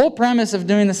 the whole premise of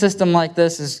doing the system like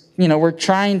this is, you know, we're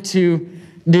trying to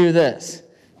do this.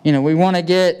 You know, we want to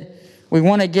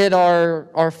get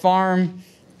our farm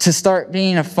to start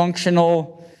being a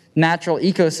functional natural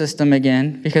ecosystem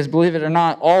again, because believe it or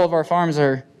not, all of our farms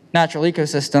are natural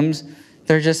ecosystems.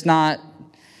 They're just not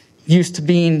used to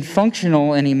being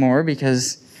functional anymore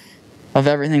because of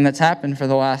everything that's happened for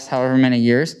the last however many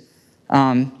years.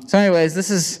 So anyways,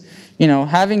 this is, you know,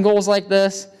 having goals like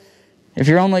this, if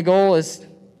your only goal is,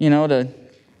 you know, to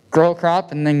grow a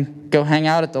crop and then go hang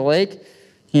out at the lake,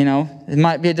 you know, it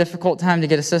might be a difficult time to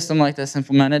get a system like this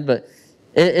implemented, but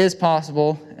it is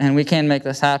possible, and we can make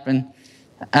this happen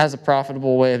as a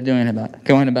profitable way of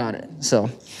going about it. So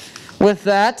with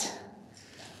that,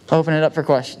 open it up for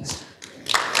questions.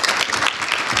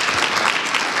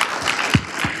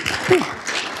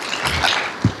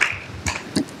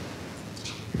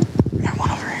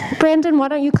 Brandon, why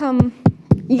don't you come?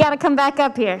 You got to come back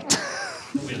up here.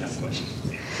 We have questions.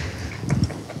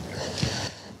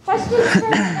 Questions?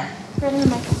 Brandon, the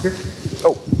mic.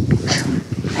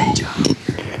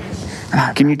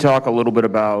 Can you talk a little bit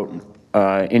about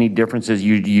any differences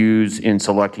you'd use in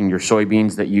selecting your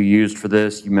soybeans that you used for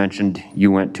this? You mentioned you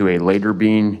went to a later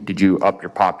bean. Did you up your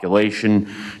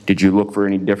population? Did you look for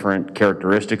any different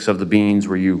characteristics of the beans?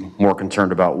 Were you more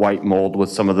concerned about white mold with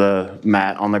some of the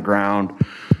mat on the ground?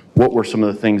 What were some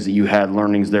of the things that you had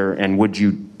learnings there, and would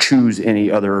you choose any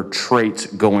other traits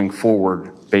going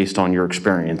forward based on your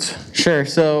experience? Sure.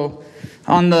 So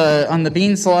on the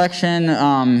bean selection,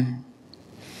 I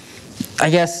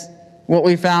guess what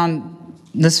we found,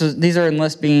 these are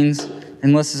Enlist beans.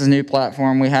 Enlist is a new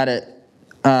platform. We had it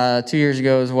 2 years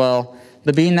ago as well.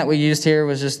 The bean that we used here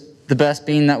was just the best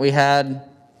bean that we had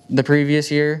the previous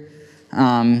year.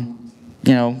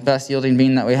 Best yielding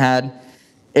bean that we had.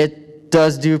 It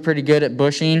does do pretty good at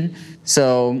bushing,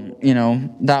 so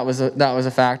that was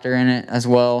a factor in it as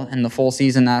well, in the full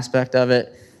season aspect of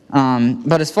it.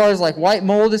 But as far as like white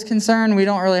mold is concerned, we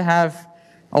don't really have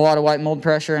a lot of white mold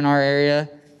pressure in our area.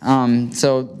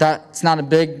 So that's not a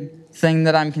big thing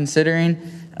that I'm considering.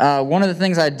 One of the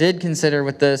things I did consider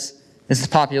with this is the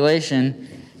population,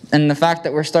 and the fact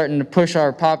that we're starting to push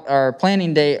our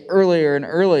planting date earlier and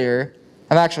earlier.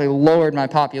 I've actually lowered my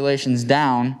populations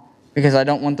down because I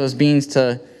don't want those beans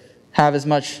to have as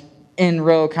much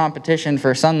in-row competition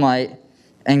for sunlight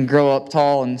and grow up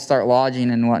tall and start lodging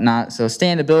and whatnot. So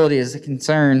standability is a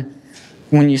concern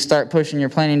when you start pushing your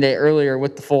planting day earlier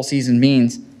with the full season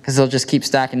beans, because they'll just keep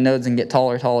stacking nodes and get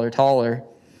taller, taller, taller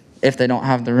if they don't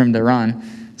have the room to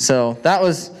run. So that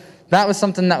was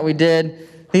something that we did.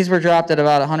 These were dropped at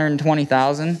about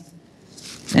 120,000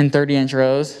 in 30-inch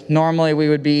rows. Normally we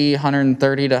would be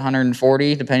 130 to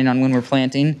 140 depending on when we're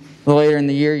planting. The later in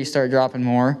the year you start dropping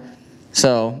more.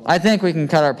 So I think we can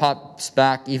cut our pops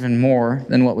back even more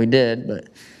than what we did, but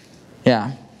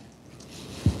yeah.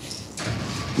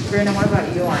 Brandon, what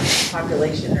about you on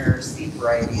population or seed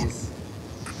varieties?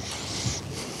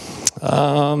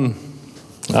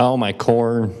 My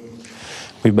corn,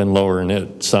 we've been lowering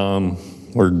it some.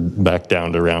 We're back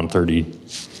down to around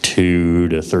 32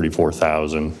 to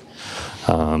 34,000.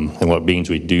 And what beans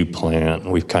we do plant,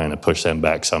 we've kind of pushed them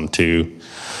back some too.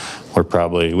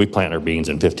 We plant our beans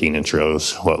in 15-inch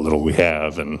rows, what little we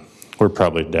have, and we're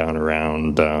probably down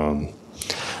around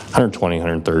 120,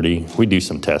 130. We do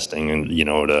some testing, and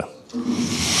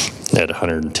at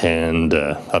 110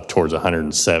 to up towards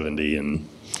 170, and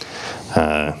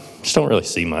just don't really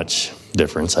see much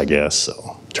difference, I guess.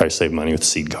 So try to save money with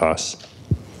seed costs.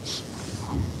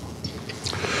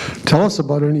 Tell us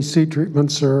about any seed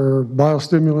treatments or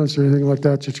biostimulants or anything like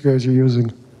that you guys are using.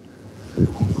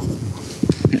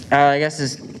 I guess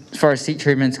as far as seed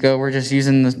treatments go, we're just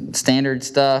using the standard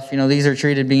stuff. These are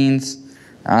treated beans.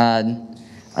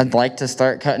 I'd like to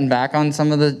start cutting back on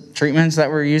some of the treatments that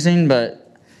we're using,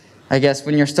 but I guess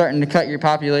when you're starting to cut your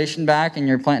population back and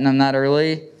you're planting them that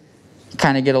early, you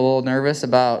kind of get a little nervous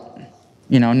about,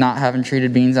 not having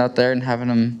treated beans out there and having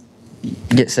them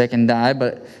get sick and die.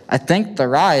 But I think the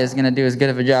rye is going to do as good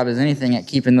of a job as anything at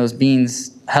keeping those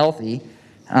beans healthy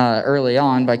early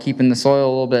on by keeping the soil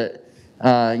a little bit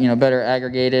better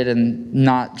aggregated and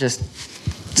not just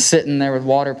sitting there with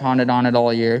water ponded on it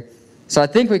all year. So I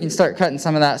think we can start cutting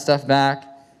some of that stuff back.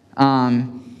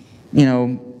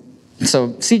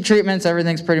 So seed treatments,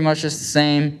 everything's pretty much just the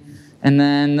same. And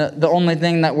then the only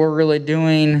thing that we're really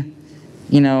doing,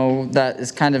 that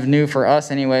is kind of new for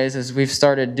us anyways, is we've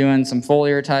started doing some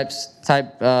foliar type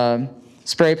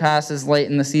spray passes late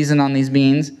in the season on these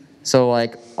beans. So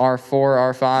like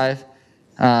R4, R5,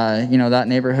 that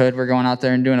neighborhood, we're going out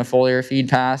there and doing a foliar feed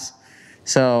pass.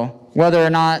 So whether or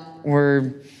not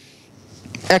we're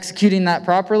executing that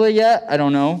properly yet, I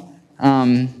don't know.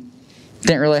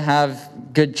 Didn't really have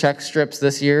good check strips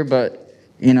this year, but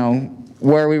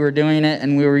where we were doing it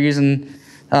and we were using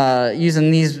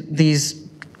this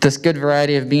good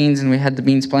variety of beans, and we had the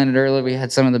beans planted early, we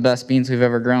had some of the best beans we've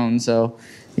ever grown. So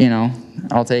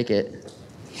I'll take it.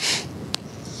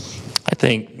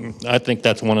 I think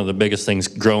that's one of the biggest things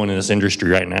growing in this industry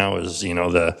right now is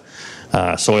the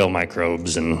soil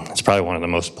microbes, and it's probably one of the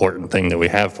most important thing that we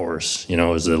have for us,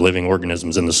 is the living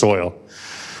organisms in the soil.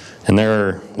 And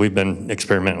we've been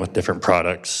experimenting with different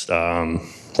products.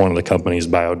 One of the companies,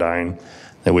 Biodyne,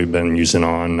 that we've been using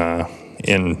on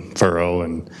in furrow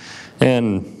and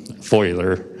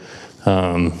foliar,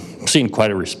 seen quite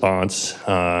a response.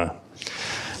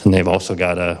 And they've also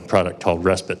got a product called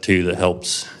Respite 2 that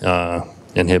helps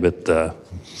inhibit the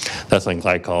ethylene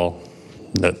glycol,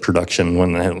 that production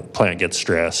when the plant gets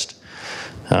stressed.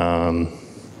 But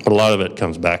a lot of it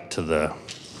comes back to the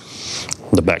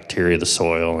bacteria of the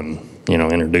soil and,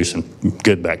 introducing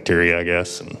good bacteria, I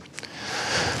guess. And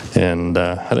And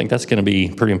I think that's going to be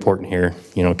pretty important here,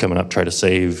 you know, coming up, try to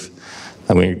save.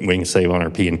 I mean, we can save on our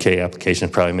P&K application,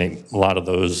 probably make a lot of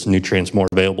those nutrients more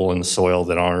available in the soil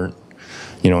that aren't,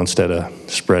 you know, instead of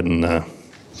spreading the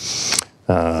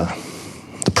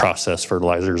processed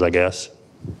fertilizers, I guess.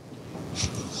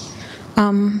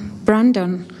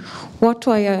 Brandon, what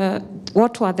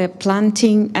were the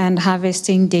planting and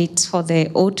harvesting dates for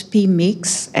the oat pea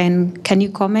mix? And can you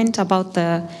comment about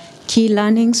the key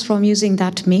learnings from using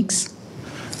that mix?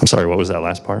 I'm sorry, what was that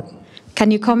last part? Can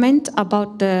you comment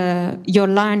about your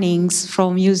learnings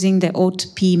from using the oat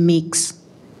pea mix?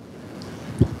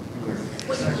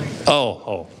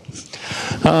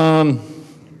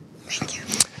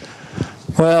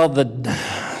 Well, the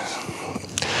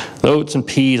oats and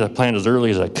peas I planted as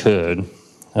early as I could.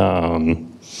 I'm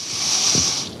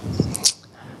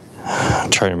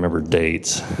trying to remember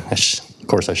dates. Of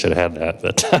course, I should have had that,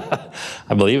 but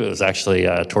I believe it was actually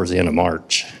towards the end of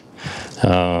March.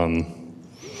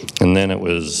 And then it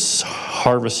was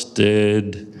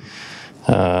harvested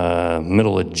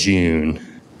middle of June.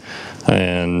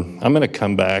 And I'm going to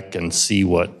come back and see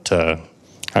what,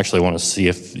 actually want to see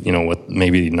if, you know, what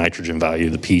maybe the nitrogen value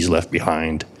the peas left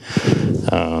behind.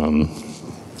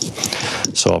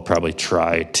 So I'll probably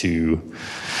try to,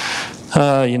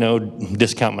 you know,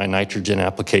 discount my nitrogen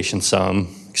application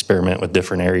some, experiment with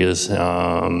different areas. So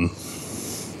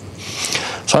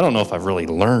I don't know if I've really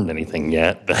learned anything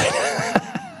yet, but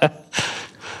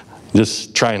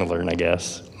just trying to learn, I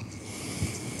guess.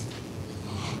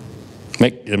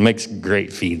 It makes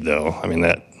great feed, though. I mean,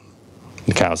 the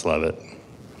cows love it.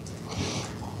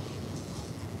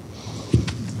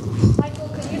 Michael,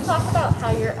 could you talk about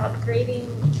how you're upgrading?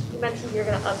 You mentioned you're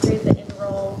going to upgrade the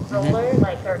in-roll roller,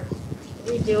 like, or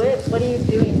redo it. What are you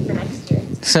doing for next year?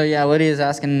 So yeah, Lydia's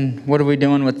asking, what are we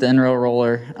doing with the in-row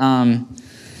roller?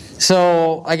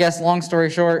 So I guess long story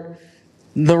short,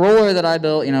 the roller that I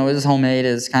built, you know, is homemade,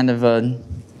 is kind of a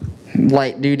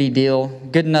light duty deal,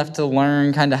 good enough to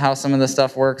learn kind of how some of the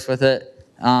stuff works with it.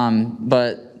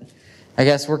 But I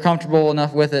guess we're comfortable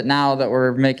enough with it now that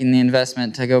we're making the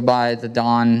investment to go buy the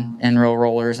Dawn in-row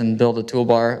rollers and build a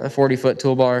toolbar, a 40-foot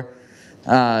toolbar,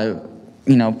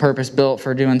 you know, purpose built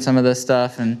for doing some of this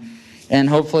stuff. And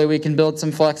hopefully we can build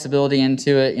some flexibility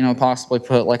into it, you know, possibly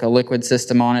put like a liquid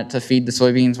system on it to feed the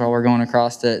soybeans while we're going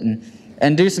across it,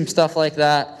 and do some stuff like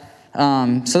that.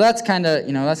 So that's kind of,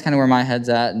 you know, that's kind of where my head's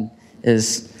at, and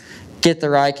is get the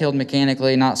rye killed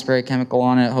mechanically, not spray chemical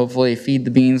on it, hopefully feed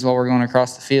the beans while we're going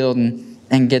across the field,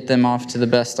 and get them off to the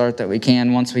best start that we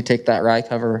can once we take that rye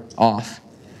cover off.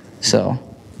 So.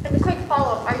 And a quick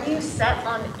follow-up, are you set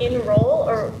on in-roll,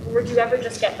 or would you ever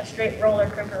just get a straight roller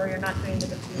crimper where you're not doing the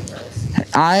between rows?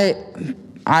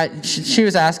 She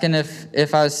was asking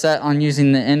if I was set on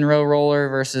using the in-row roller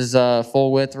versus a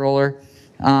full-width roller.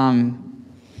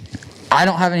 I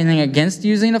don't have anything against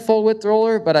using a full-width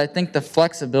roller, but I think the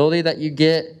flexibility that you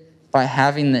get by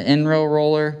having the in-row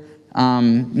roller,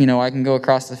 you know, I can go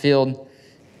across the field.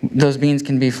 Those beans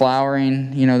can be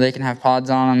flowering, you know, they can have pods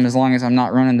on them as long as I'm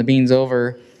not running the beans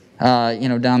over, you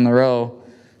know, down the row.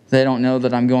 They don't know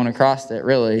that I'm going across it,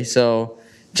 really. So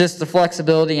just the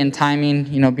flexibility and timing,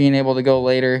 you know, being able to go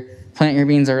later, plant your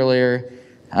beans earlier.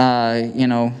 You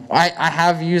know, I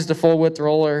have used a full-width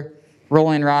roller,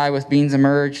 rolling rye with beans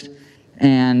emerged.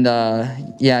 And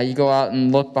yeah, you go out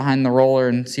and look behind the roller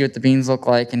and see what the beans look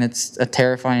like, and it's a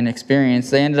terrifying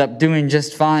experience. They ended up doing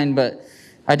just fine, but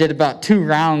I did about 2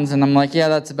 rounds, and I'm like, yeah,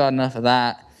 that's about enough of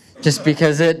that, just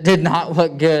because it did not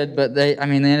look good. But they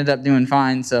ended up doing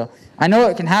fine. So I know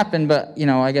it can happen, but you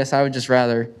know, I guess I would just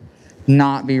rather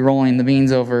not be rolling the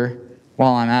beans over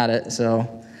while I'm at it. So.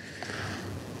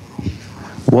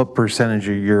 What percentage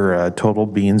of your total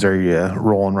beans are you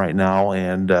rolling right now,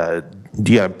 and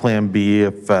do you have plan B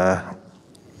if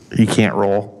you can't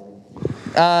roll?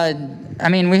 I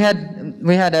mean, we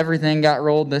had everything got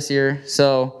rolled this year,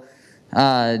 so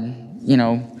you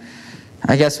know,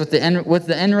 I guess with the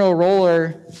in-row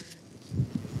roller,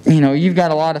 you know, you've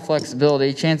got a lot of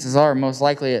flexibility. Chances are, most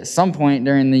likely, at some point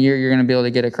during the year, you're going to be able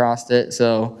to get across it.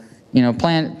 So, you know,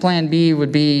 plan B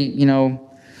would be, you know,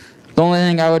 the only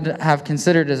thing I would have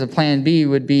considered as a plan B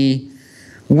would be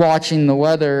watching the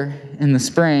weather in the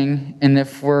spring, and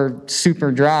if we're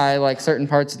super dry, like certain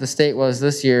parts of the state was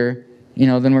this year, you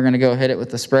know, then we're going to go hit it with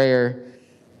the sprayer,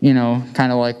 you know,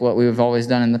 kind of like what we've always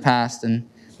done in the past. And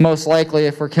most likely,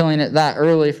 if we're killing it that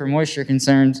early for moisture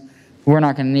concerns, we're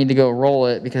not going to need to go roll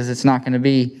it, because it's not going to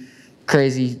be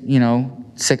crazy, you know,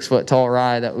 6-foot tall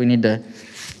rye that we need to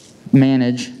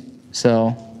manage.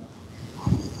 So.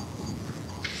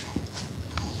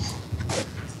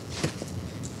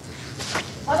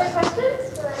 Other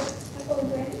questions for Michael and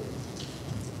Brandon?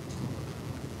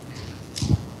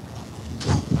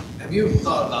 you ever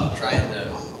thought about trying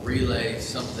to relay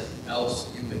something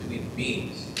else in between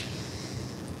beans?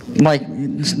 Like,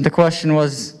 the question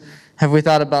was, have we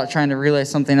thought about trying to relay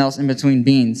something else in between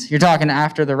beans? You're talking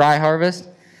after the rye harvest?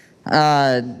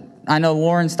 I know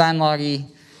Lauren Steinlage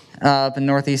up in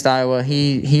northeast Iowa,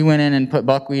 he went in and put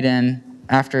buckwheat in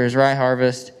after his rye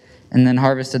harvest and then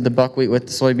harvested the buckwheat with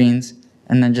the soybeans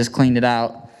and then just cleaned it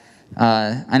out.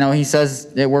 I know he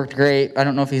says it worked great. I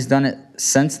don't know if he's done it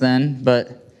since then,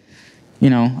 but, you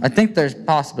know, I think there's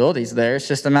possibilities there. It's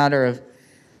just a matter of,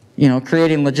 you know,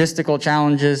 creating logistical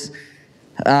challenges,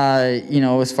 you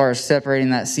know, as far as separating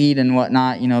that seed and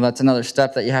whatnot. You know, that's another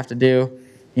step that you have to do.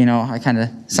 You know, I kind of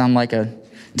sound like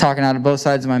talking out of both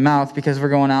sides of my mouth because we're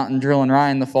going out and drilling rye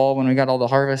in the fall when we got all the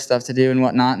harvest stuff to do and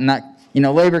whatnot. And that, you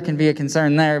know, labor can be a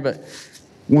concern there, but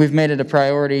we've made it a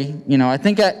priority. You know, I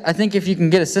think if you can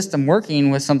get a system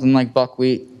working with something like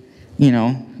buckwheat, you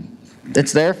know,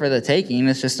 it's there for the taking.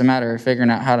 It's just a matter of figuring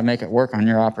out how to make it work on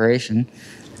your operation.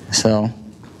 So,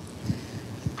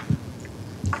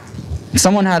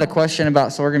 someone had a question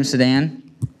about sorghum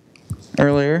Sudan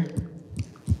earlier.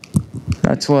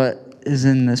 That's what is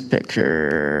in this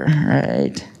picture,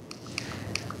 right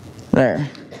there.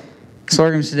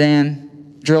 Sorghum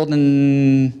Sudan, drilled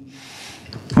in,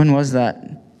 when was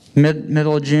that?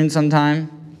 Middle of June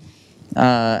sometime,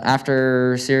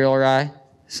 after cereal rye.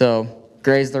 So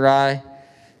grazed the rye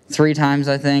 3 times,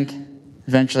 I think.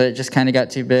 Eventually it just kind of got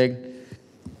too big.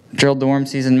 Drilled the warm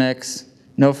season mix,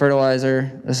 no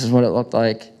fertilizer. This is what it looked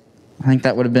like. I think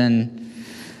that would have been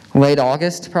late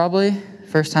August probably,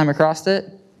 first time across it.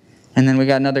 And then we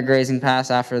got another grazing pass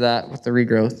after that with the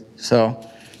regrowth. So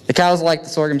the cows like the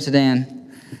sorghum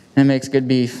Sudan, and it makes good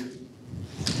beef.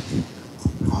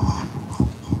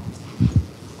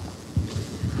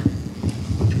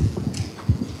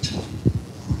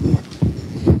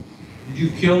 Did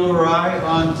you kill the rye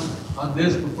on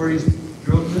this before you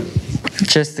drilled this?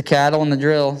 Just the cattle and the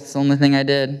drill. It's the only thing I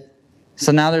did.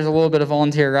 So now there's a little bit of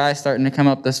volunteer rye starting to come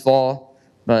up this fall.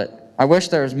 But I wish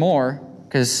there was more,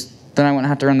 because then I wouldn't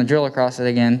have to run the drill across it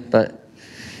again. But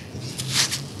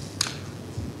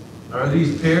Are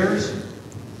these pairs?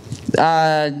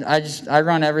 I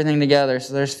run everything together.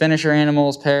 So there's finisher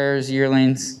animals, pairs,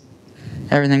 yearlings,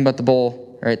 everything but the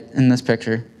bull right in this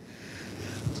picture.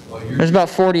 Well, There's about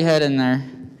 40 head in there.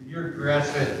 You're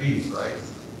grass-fed beef, right?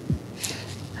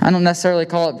 I don't necessarily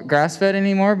call it grass-fed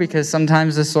anymore because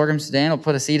sometimes the sorghum Sudan will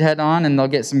put a seed head on and they'll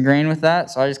get some grain with that.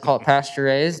 So I just call it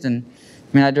pasture-raised. And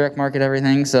I mean, I direct market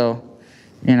everything, so,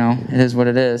 you know, it is what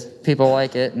it is. People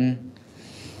like it, and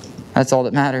that's all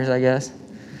that matters, I guess.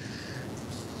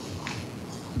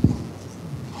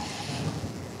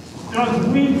 Does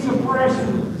weed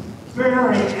suppression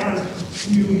vary as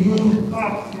you move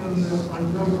up in a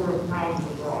number of pounds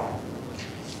of rye?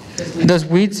 Does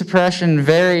weed suppression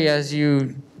vary as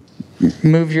you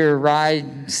move your rye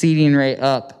seeding rate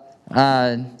up?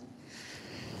 I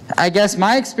guess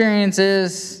my experience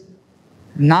is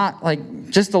not like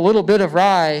just a little bit of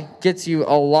rye gets you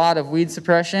a lot of weed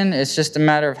suppression. It's just a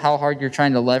matter of how hard you're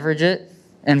trying to leverage it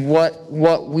and what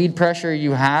weed pressure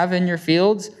you have in your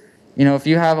fields. You know, if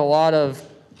you have a lot of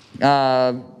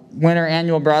winter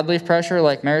annual broadleaf pressure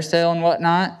like mare's tail and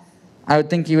whatnot, I would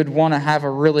think you would want to have a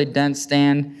really dense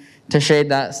stand to shade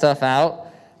that stuff out.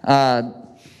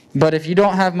 But if you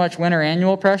don't have much winter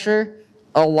annual pressure,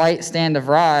 a light stand of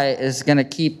rye is going to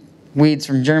keep weeds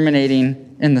from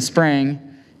germinating in the spring,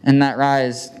 and that rye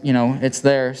is, you know, it's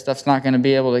there. Stuff's not going to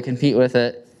be able to compete with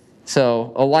it.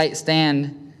 So a light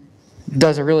stand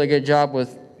does a really good job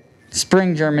with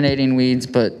spring germinating weeds,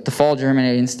 but the fall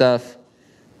germinating stuff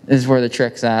is where the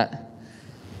trick's at.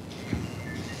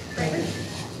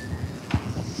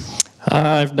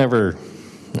 I've never,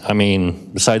 I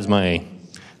mean, besides my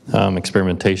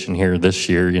experimentation here this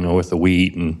year, you know, with the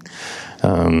wheat and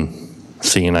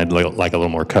seeing I'd like a little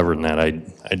more cover than that, I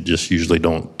just usually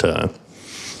don't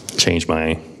change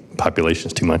my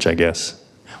populations too much, I guess,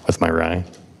 with my rye.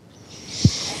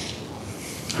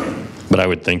 But I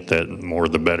would think that more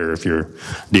the better if you're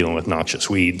dealing with noxious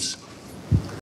weeds.